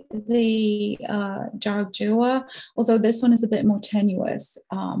potentially the Jargua, although this one is a bit more tenuous.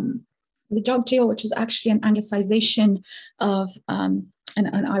 The Jargua, which is actually an anglicization of an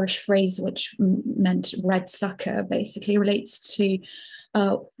Irish phrase which meant red sucker, basically relates to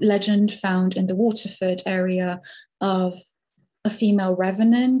a legend found in the Waterford area of a female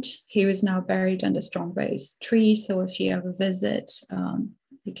revenant who is now buried under Strongbow's tree. So if you ever visit,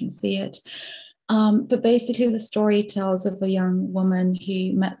 you can see it. But basically the story tells of a young woman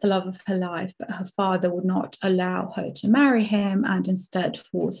who met the love of her life, but her father would not allow her to marry him and instead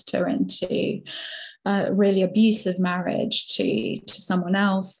forced her into a really abusive marriage to someone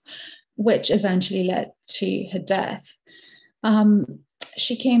else, which eventually led to her death.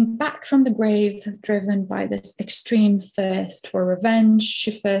 She came back from the grave driven by this extreme thirst for revenge.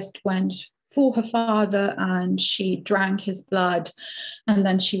 She first went for her father and she drank his blood, and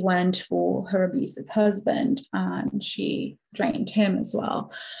then she went for her abusive husband and she drained him as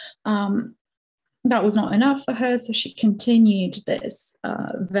well. That was not enough for her, so she continued this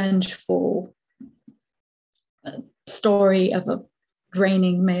vengeful story of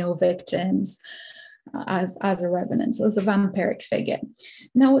draining male victims as a revenant, so as a vampiric figure.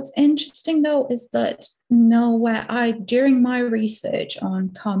 Now, what's interesting though is that during my research on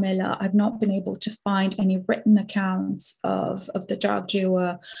Carmilla, I've not been able to find any written accounts of the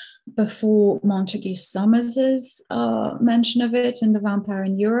Jargua before Montague Summers's mention of it in The Vampire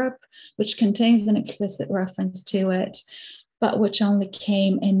in Europe, which contains an explicit reference to it, but which only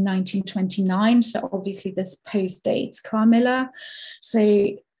came in 1929. So obviously this postdates Carmilla. So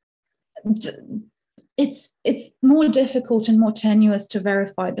it's more difficult and more tenuous to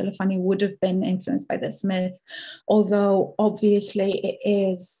verify that Le Fanu would have been influenced by this myth, although obviously it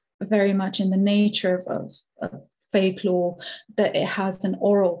is very much in the nature of folklore that it has an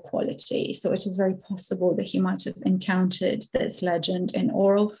oral quality. So it is very possible that he might have encountered this legend in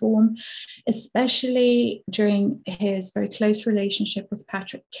oral form, especially during his very close relationship with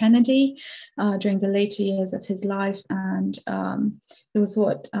Patrick Kennedy during the later years of his life. And it was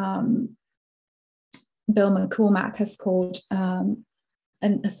what Bill McCormack has called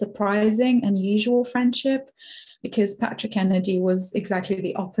a surprising, unusual friendship, because Patrick Kennedy was exactly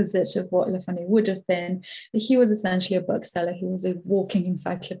the opposite of what Le Fanu would have been. He was essentially a bookseller. He was a walking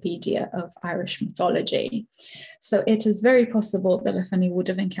encyclopedia of Irish mythology. So it is very possible that Le Fanu would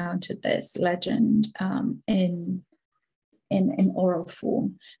have encountered this legend in in oral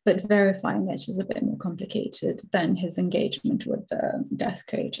form, but verifying it is a bit more complicated than his engagement with the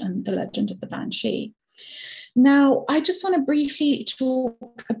Deathcoach and the legend of the Banshee. Now, I just want to briefly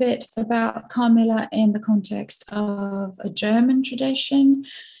talk a bit about Carmilla in the context of a German tradition.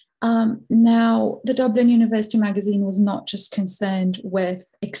 Now, the Dublin University magazine was not just concerned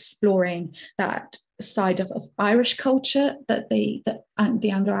with exploring that side of Irish culture that the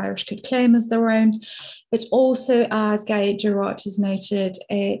Anglo-Irish could claim as their own, but also, as Guy Gerard has noted,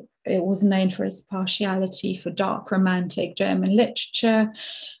 it was known for its partiality for dark romantic German literature.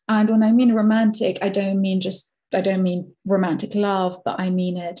 And when I mean romantic, I don't mean romantic love, but I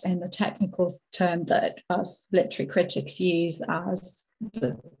mean it in the technical term that us literary critics use as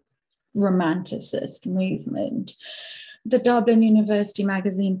the romanticist movement. The Dublin University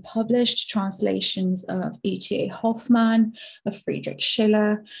magazine published translations of E.T.A. Hoffmann, of Friedrich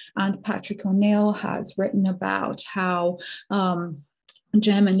Schiller, and Patrick O'Neill has written about how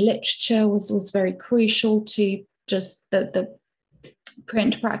German literature was very crucial to just the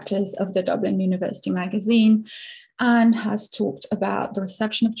print practice of the Dublin University magazine, and has talked about the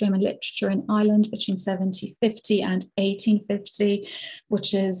reception of German literature in Ireland between 1750 and 1850,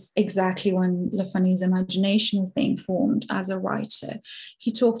 which is exactly when Le Fanu's imagination was being formed as a writer.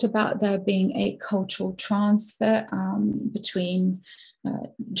 He talked about there being a cultural transfer between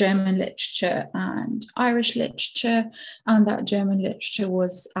German literature and Irish literature, and that German literature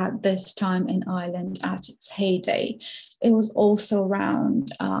was at this time in Ireland at its heyday. It was also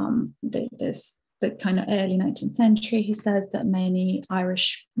around the kind of early 19th century. He says that many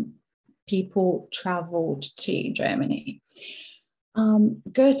Irish people traveled to Germany.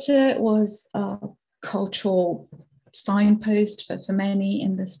 Goethe was a cultural signpost for many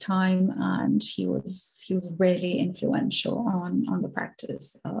in this time, and he was really influential on the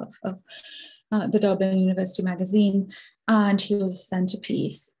practice of the Dublin University magazine, and he was a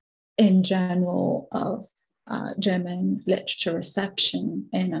centerpiece in general of German literature reception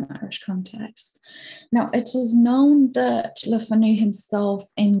in an Irish context. Now, it is known that Le Fanu himself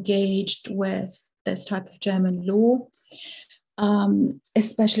engaged with this type of German law,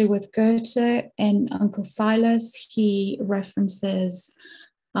 especially with Goethe. In Uncle Silas, he references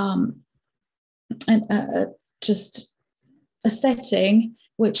just a setting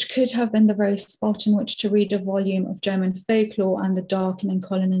which could have been the very spot in which to read a volume of German folklore, and the darkening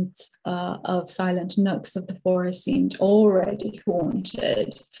colonnades of silent nooks of the forest seemed already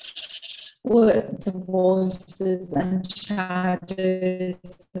haunted with the voices and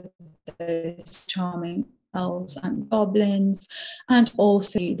shadows of those charming elves and goblins, and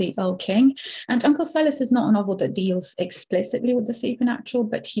also the Earl King. And Uncle Silas is not a novel that deals explicitly with the supernatural,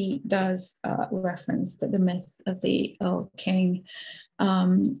 but he does reference the myth of the Earl King,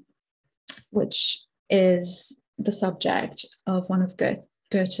 which is the subject of one of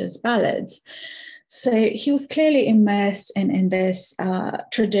Goethe's ballads. So he was clearly immersed in this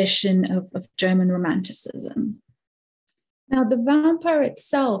tradition of German romanticism. Now, the vampire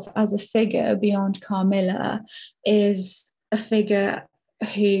itself as a figure beyond Carmilla is a figure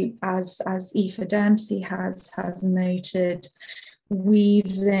who, as Aoife Dempsey has noted,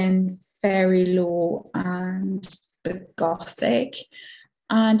 weaves in fairy lore and the Gothic.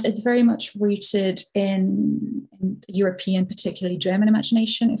 And it's very much rooted in European, particularly German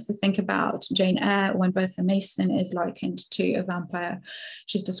imagination. If we think about Jane Eyre, when Bertha Mason is likened to a vampire,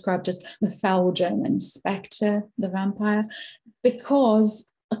 she's described as the foul German spectre, the vampire,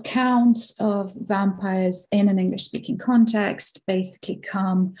 because accounts of vampires in an English-speaking context basically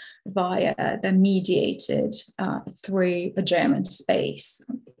come via, they're mediated through a German space,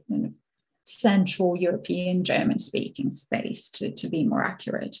 Central European German-speaking space, to be more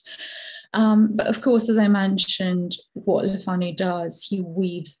accurate. But of course, as I mentioned, what Le Fanu does, he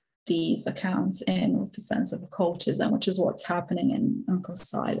weaves these accounts in with a sense of occultism, which is what's happening in Uncle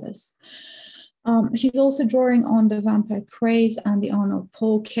Silas. He's also drawing on the vampire craze and the Arnold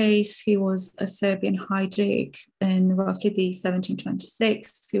Paul case. He was a Serbian High Duke in roughly the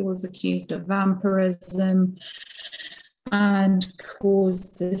 1726, who was accused of vampirism and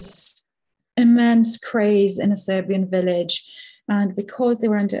caused this immense craze in a Serbian village. And because they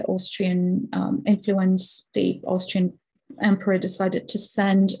were under Austrian influence, the Austrian emperor decided to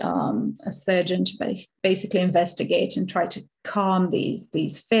send a surgeon to basically investigate and try to calm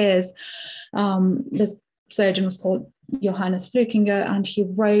these fears. The surgeon was called Johannes Flukinger, and he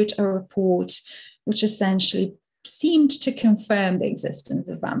wrote a report which essentially seemed to confirm the existence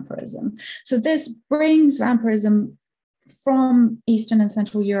of vampirism. So this brings vampirism from Eastern and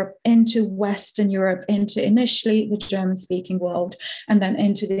Central Europe into Western Europe, into initially the German-speaking world, and then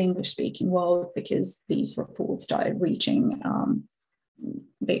into the English-speaking world, because these reports started reaching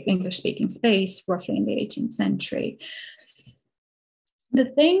the English-speaking space roughly in the 18th century. The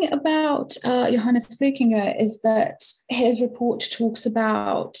thing about Johannes Flückiger is that his report talks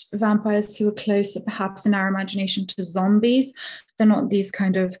about vampires who are closer, perhaps in our imagination, to zombies. They're not these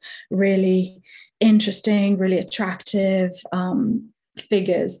kind of really interesting, really attractive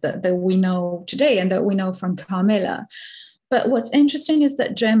figures that we know today and that we know from Carmilla. But what's interesting is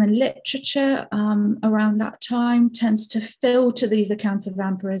that German literature around that time tends to filter these accounts of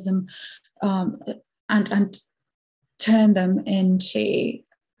vampirism and turn them into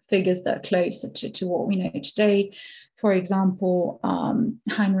figures that are closer to what we know today. For example,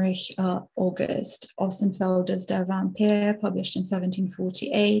 Heinrich August Ossenfelder's Der Vampir, published in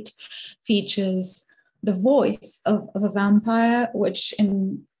 1748, features the voice of a vampire, which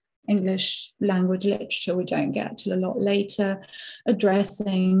in English language literature we don't get till a lot later,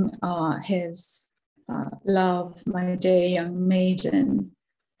 addressing his love, my dear young maiden.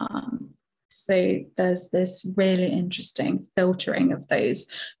 So there's this really interesting filtering of those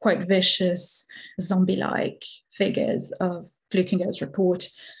quite vicious zombie-like figures of Flückiger's report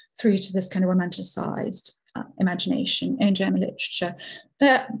through to this kind of romanticized imagination in German literature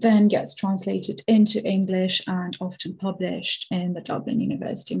that then gets translated into English and often published in the Dublin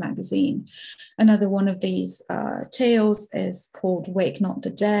University magazine. Another one of these tales is called Wake Not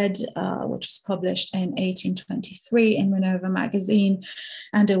the Dead, which was published in 1823 in Minerva magazine,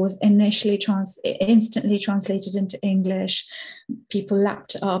 and it was initially instantly translated into English. People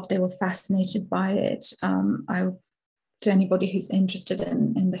lapped it up, they were fascinated by it. To anybody who's interested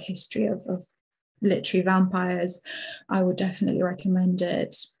in the history of literary vampires, I would definitely recommend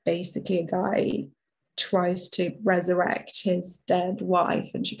it. Basically, a guy tries to resurrect his dead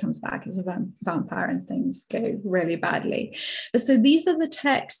wife and she comes back as a vampire and things go really badly. So these are the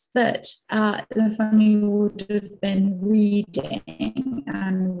texts that Le Fanu would have been reading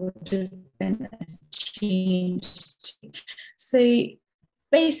and would have been attuned to. So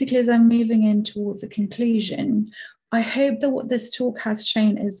basically, as I'm moving in towards a conclusion, I hope that what this talk has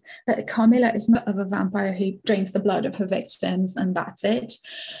shown is that Carmilla is not of a vampire who drinks the blood of her victims and that's it,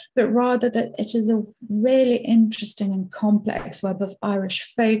 but rather that it is a really interesting and complex web of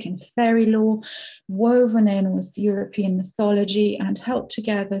Irish folk and fairy lore woven in with European mythology and held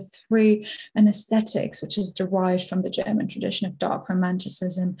together through an aesthetics which is derived from the German tradition of dark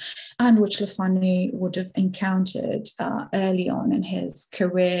romanticism and which Le Fanu would have encountered early on in his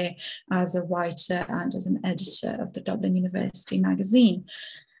career as a writer and as an editor of the Dublin University magazine.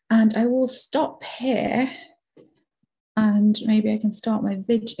 And I will stop here and maybe I can start my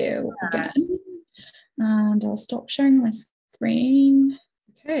video again. And I'll stop sharing my screen.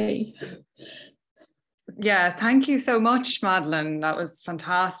 Okay. Yeah, thank you so much, Madeline. That was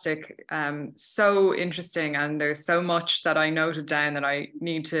fantastic. So interesting. And there's so much that I noted down that I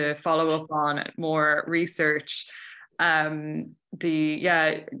need to follow up on more research. The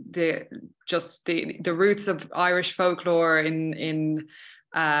roots of Irish folklore in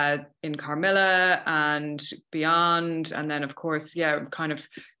Carmilla and beyond, and then of course, kind of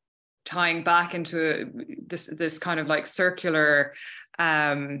tying back into this kind of like circular,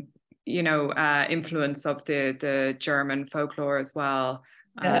 influence of the German folklore as well,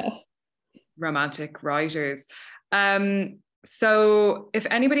 romantic writers. So if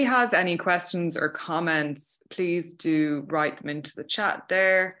anybody has any questions or comments, please do write them into the chat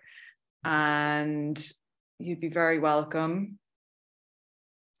there and you'd be very welcome.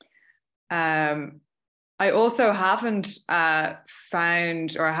 I also haven't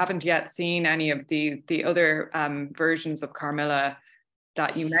found, or I haven't yet seen any of the other versions of Carmilla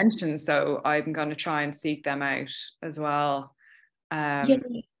that you mentioned, so I'm going to try and seek them out as well.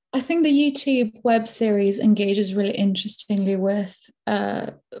 I think the YouTube web series engages really interestingly with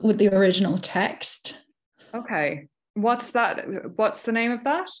the original text. Okay, what's that? What's the name of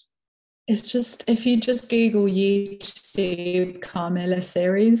that? It's just, if you just Google YouTube Carmilla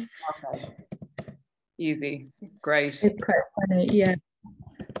series. Okay. Easy, great. It's quite funny, yeah.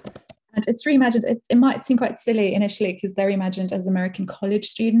 And it's reimagined. It might seem quite silly initially because they're imagined as American college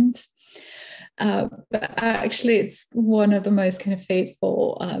students. But actually it's one of the most kind of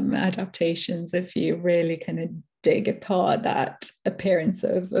faithful adaptations if you really kind of dig apart that appearance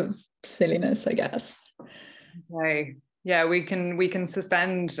of silliness, I guess. Okay. Yeah, we can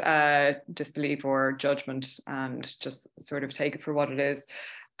suspend disbelief or judgment and just sort of take it for what it is.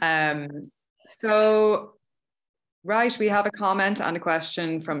 So, right, we have a comment and a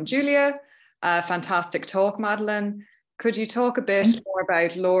question from Julia. Fantastic talk, Madeline. Could you talk a bit more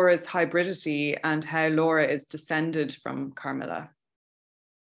about Laura's hybridity and how Laura is descended from Carmilla?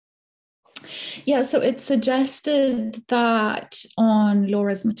 Yeah, so it's suggested that on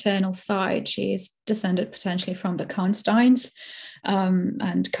Laura's maternal side, she is descended potentially from the Karnsteins,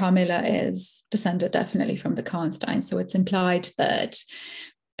 and Carmilla is descended definitely from the Karnsteins. So it's implied that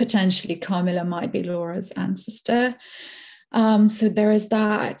potentially Carmilla might be Laura's ancestor. So there is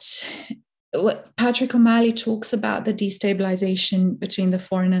that. What Patrick O'Malley talks about the destabilization between the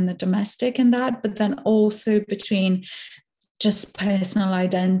foreign and the domestic in that, but then also between just personal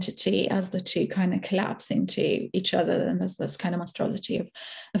identity as the two kind of collapse into each other. And there's this kind of monstrosity of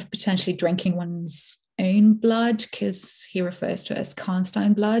potentially drinking one's own blood, because he refers to it as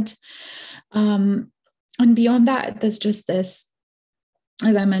Karnstein blood. And beyond that, there's just this,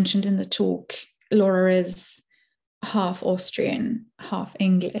 as I mentioned in the talk, Laura is half Austrian, half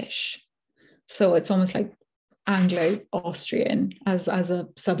English. So it's almost like Anglo-Austrian as a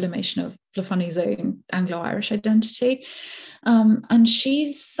sublimation of Le Fanu's own Anglo-Irish identity. And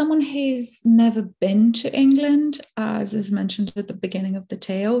she's someone who's never been to England, as is mentioned at the beginning of the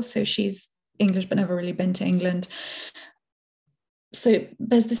tale. So she's English, but never really been to England. So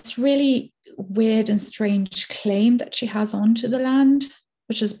there's this really weird and strange claim that she has onto the land,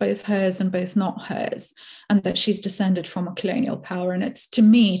 which is both hers and both not hers, and that she's descended from a colonial power. And it's, to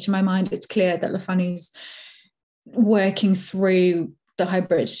me, to my mind, it's clear that Le Fanu's working through the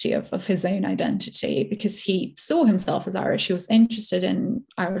hybridity of his own identity, because he saw himself as Irish. He was interested in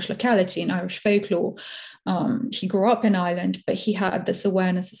Irish locality and Irish folklore. He grew up in Ireland, but he had this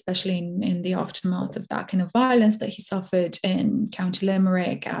awareness, especially in the aftermath of that kind of violence that he suffered in County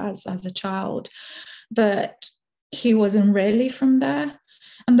Limerick as a child, that he wasn't really from there.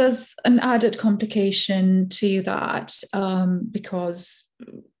 And there's an added complication to that, because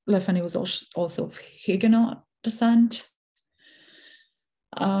Le Fanu was also of Huguenot descent.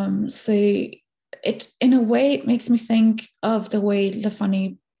 So it, in a way, it makes me think of the way Le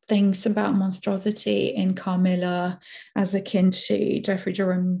Fanu thinks about monstrosity in Carmilla as akin to Geoffrey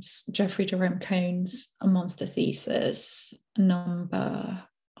Jerome Cohn's A Monster Thesis, number,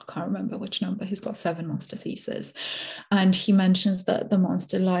 I can't remember which number. He's got 7 monster theses. And he mentions that the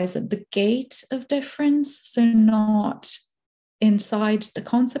monster lies at the gate of difference. So not inside the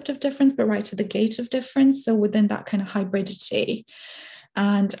concept of difference, but right to the gate of difference. So within that kind of hybridity.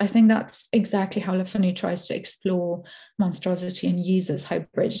 And I think that's exactly how Le Fanu tries to explore monstrosity and uses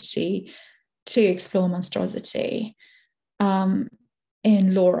hybridity to explore monstrosity in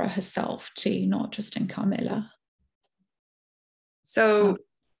Laura herself too, not just in Carmilla. So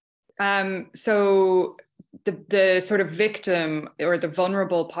the sort of victim or the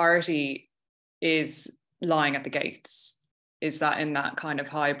vulnerable party is lying at the gates. Is that in that kind of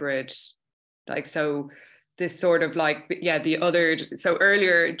hybrid? Like, so this sort of like, yeah, the other, so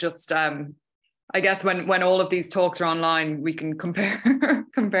earlier just, I guess when all of these talks are online, we can compare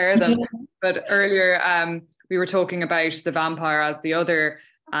them. But earlier we were talking about the vampire as the other,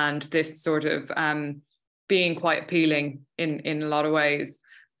 and this sort of being quite appealing in a lot of ways.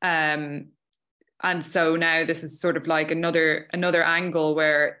 And so now this is sort of like another angle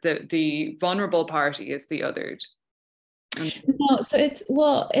where the vulnerable party is the othered. No, so it's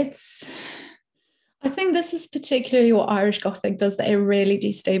I think this is particularly what Irish Gothic does, that it really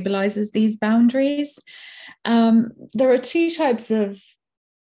destabilizes these boundaries. There are 2 types of,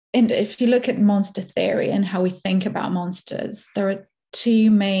 and if you look at monster theory and how we think about monsters, there are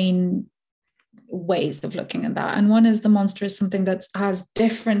 2 main ways of looking at that. And one is the monster is something that's as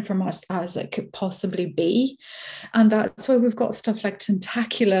different from us as it could possibly be. And that's why we've got stuff like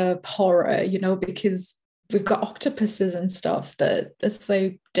tentacular horror, because we've got octopuses and stuff that are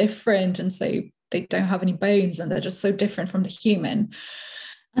so different, and so they don't have any bones, and they're just so different from the human.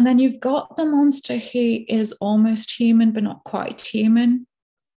 And then you've got the monster who is almost human but not quite human.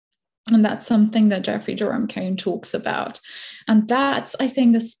 And that's something that Geoffrey Jerome Cohn talks about. And that's, I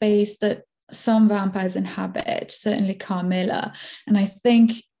think, the space that some vampires inhabit, certainly Carmilla. And I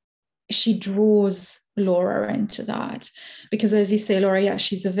think she draws Laura into that, because, as you say, Laura, yeah,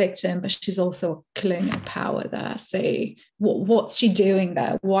 she's a victim, but she's also a colonial power there. So what's she doing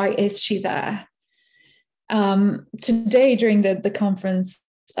there? Why is she there? Today, during the conference,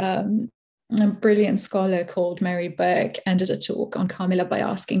 a brilliant scholar called Mary Burke ended a talk on Carmilla by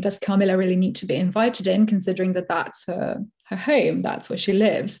asking, does Carmilla really need to be invited in, considering that that's her home, that's where she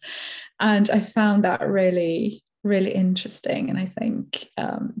lives? And I found that really, really interesting. And I think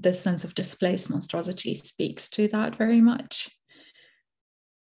this sense of displaced monstrosity speaks to that very much.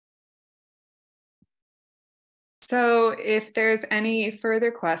 So if there's any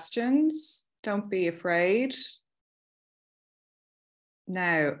further questions, don't be afraid.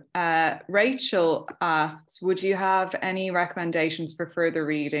 Now, Rachel asks, would you have any recommendations for further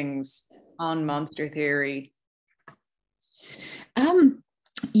readings on monster theory?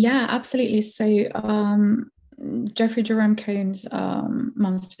 Yeah, absolutely. So Jeffrey Jerome Cohn's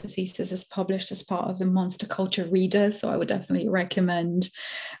monster thesis is published as part of the Monster Culture Reader, so I would definitely recommend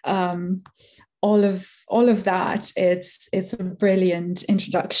all of that. It's a brilliant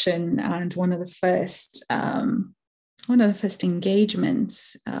introduction and one of the first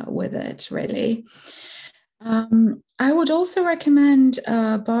engagements with it, really. I would also recommend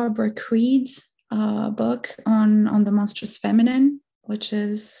Barbara Creed's book on the monstrous feminine, which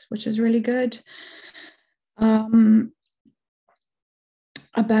is really good. In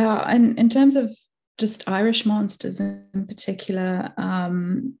terms of just Irish monsters in particular,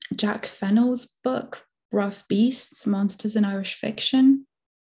 Jack Fennell's book, Rough Beasts, Monsters in Irish Fiction,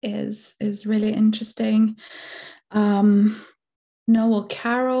 is really interesting. Noel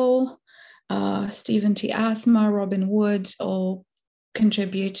Carroll, Stephen T. Asma, Robin Wood all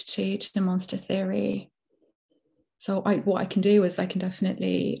contribute to monster theory. So what I can do is I can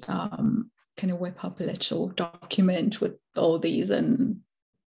definitely kind of whip up a little document with all these and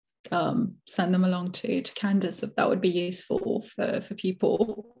send them along to Candice, if that would be useful for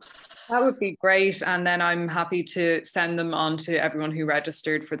people. That would be great. And then I'm happy to send them on to everyone who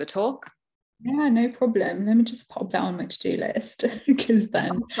registered for the talk. Yeah, no problem. Let me just pop that on my to-do list, because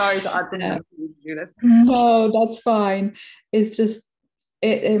then... I'm sorry that I've been on the to-do list. No, that's fine. It's just,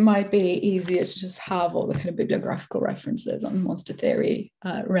 it might be easier to just have all the kind of bibliographical references on monster theory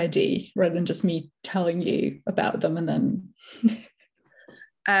ready, rather than just me telling you about them and then...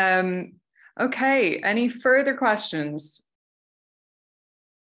 Okay, any further questions?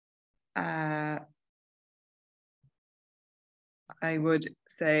 I would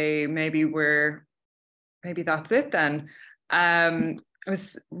say maybe that's it then. It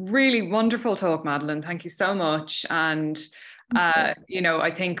was really wonderful talk, Madeline. Thank you so much. And I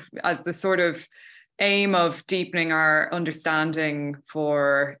think as the sort of aim of deepening our understanding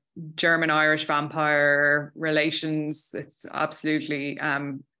for German-Irish vampire relations, it's absolutely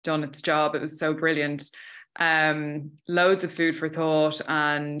done its job. It was so brilliant. Loads of food for thought,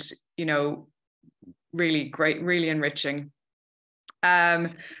 and really great, really enriching.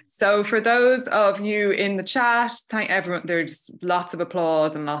 So for those of you in the chat, thank everyone. There's lots of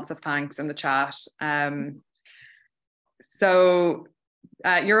applause and lots of thanks in the chat. So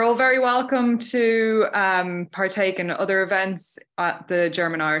you're all very welcome to partake in other events at the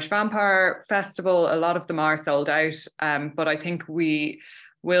German-Irish Vampire Festival. A lot of them are sold out, but I think we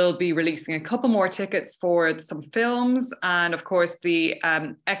will be releasing a couple more tickets for some films. And of course, the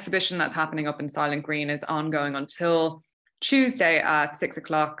exhibition that's happening up in Silent Green is ongoing until Tuesday at 6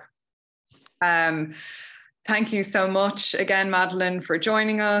 o'clock. Thank you so much again, Madeline, for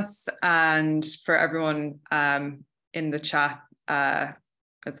joining us, and for everyone in the chat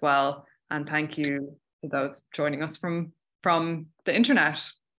as well. And thank you to those joining us from the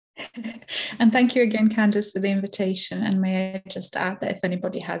internet. And thank you again, Candice, for the invitation. And may I just add that if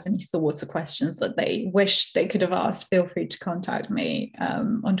anybody has any thoughts or questions that they wish they could have asked, feel free to contact me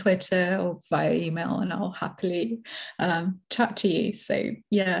on Twitter or via email, and I'll happily chat to you. So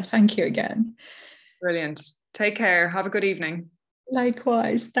yeah, thank you again. Brilliant. Take care. Have a good evening.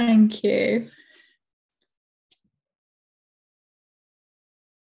 Likewise. Thank you.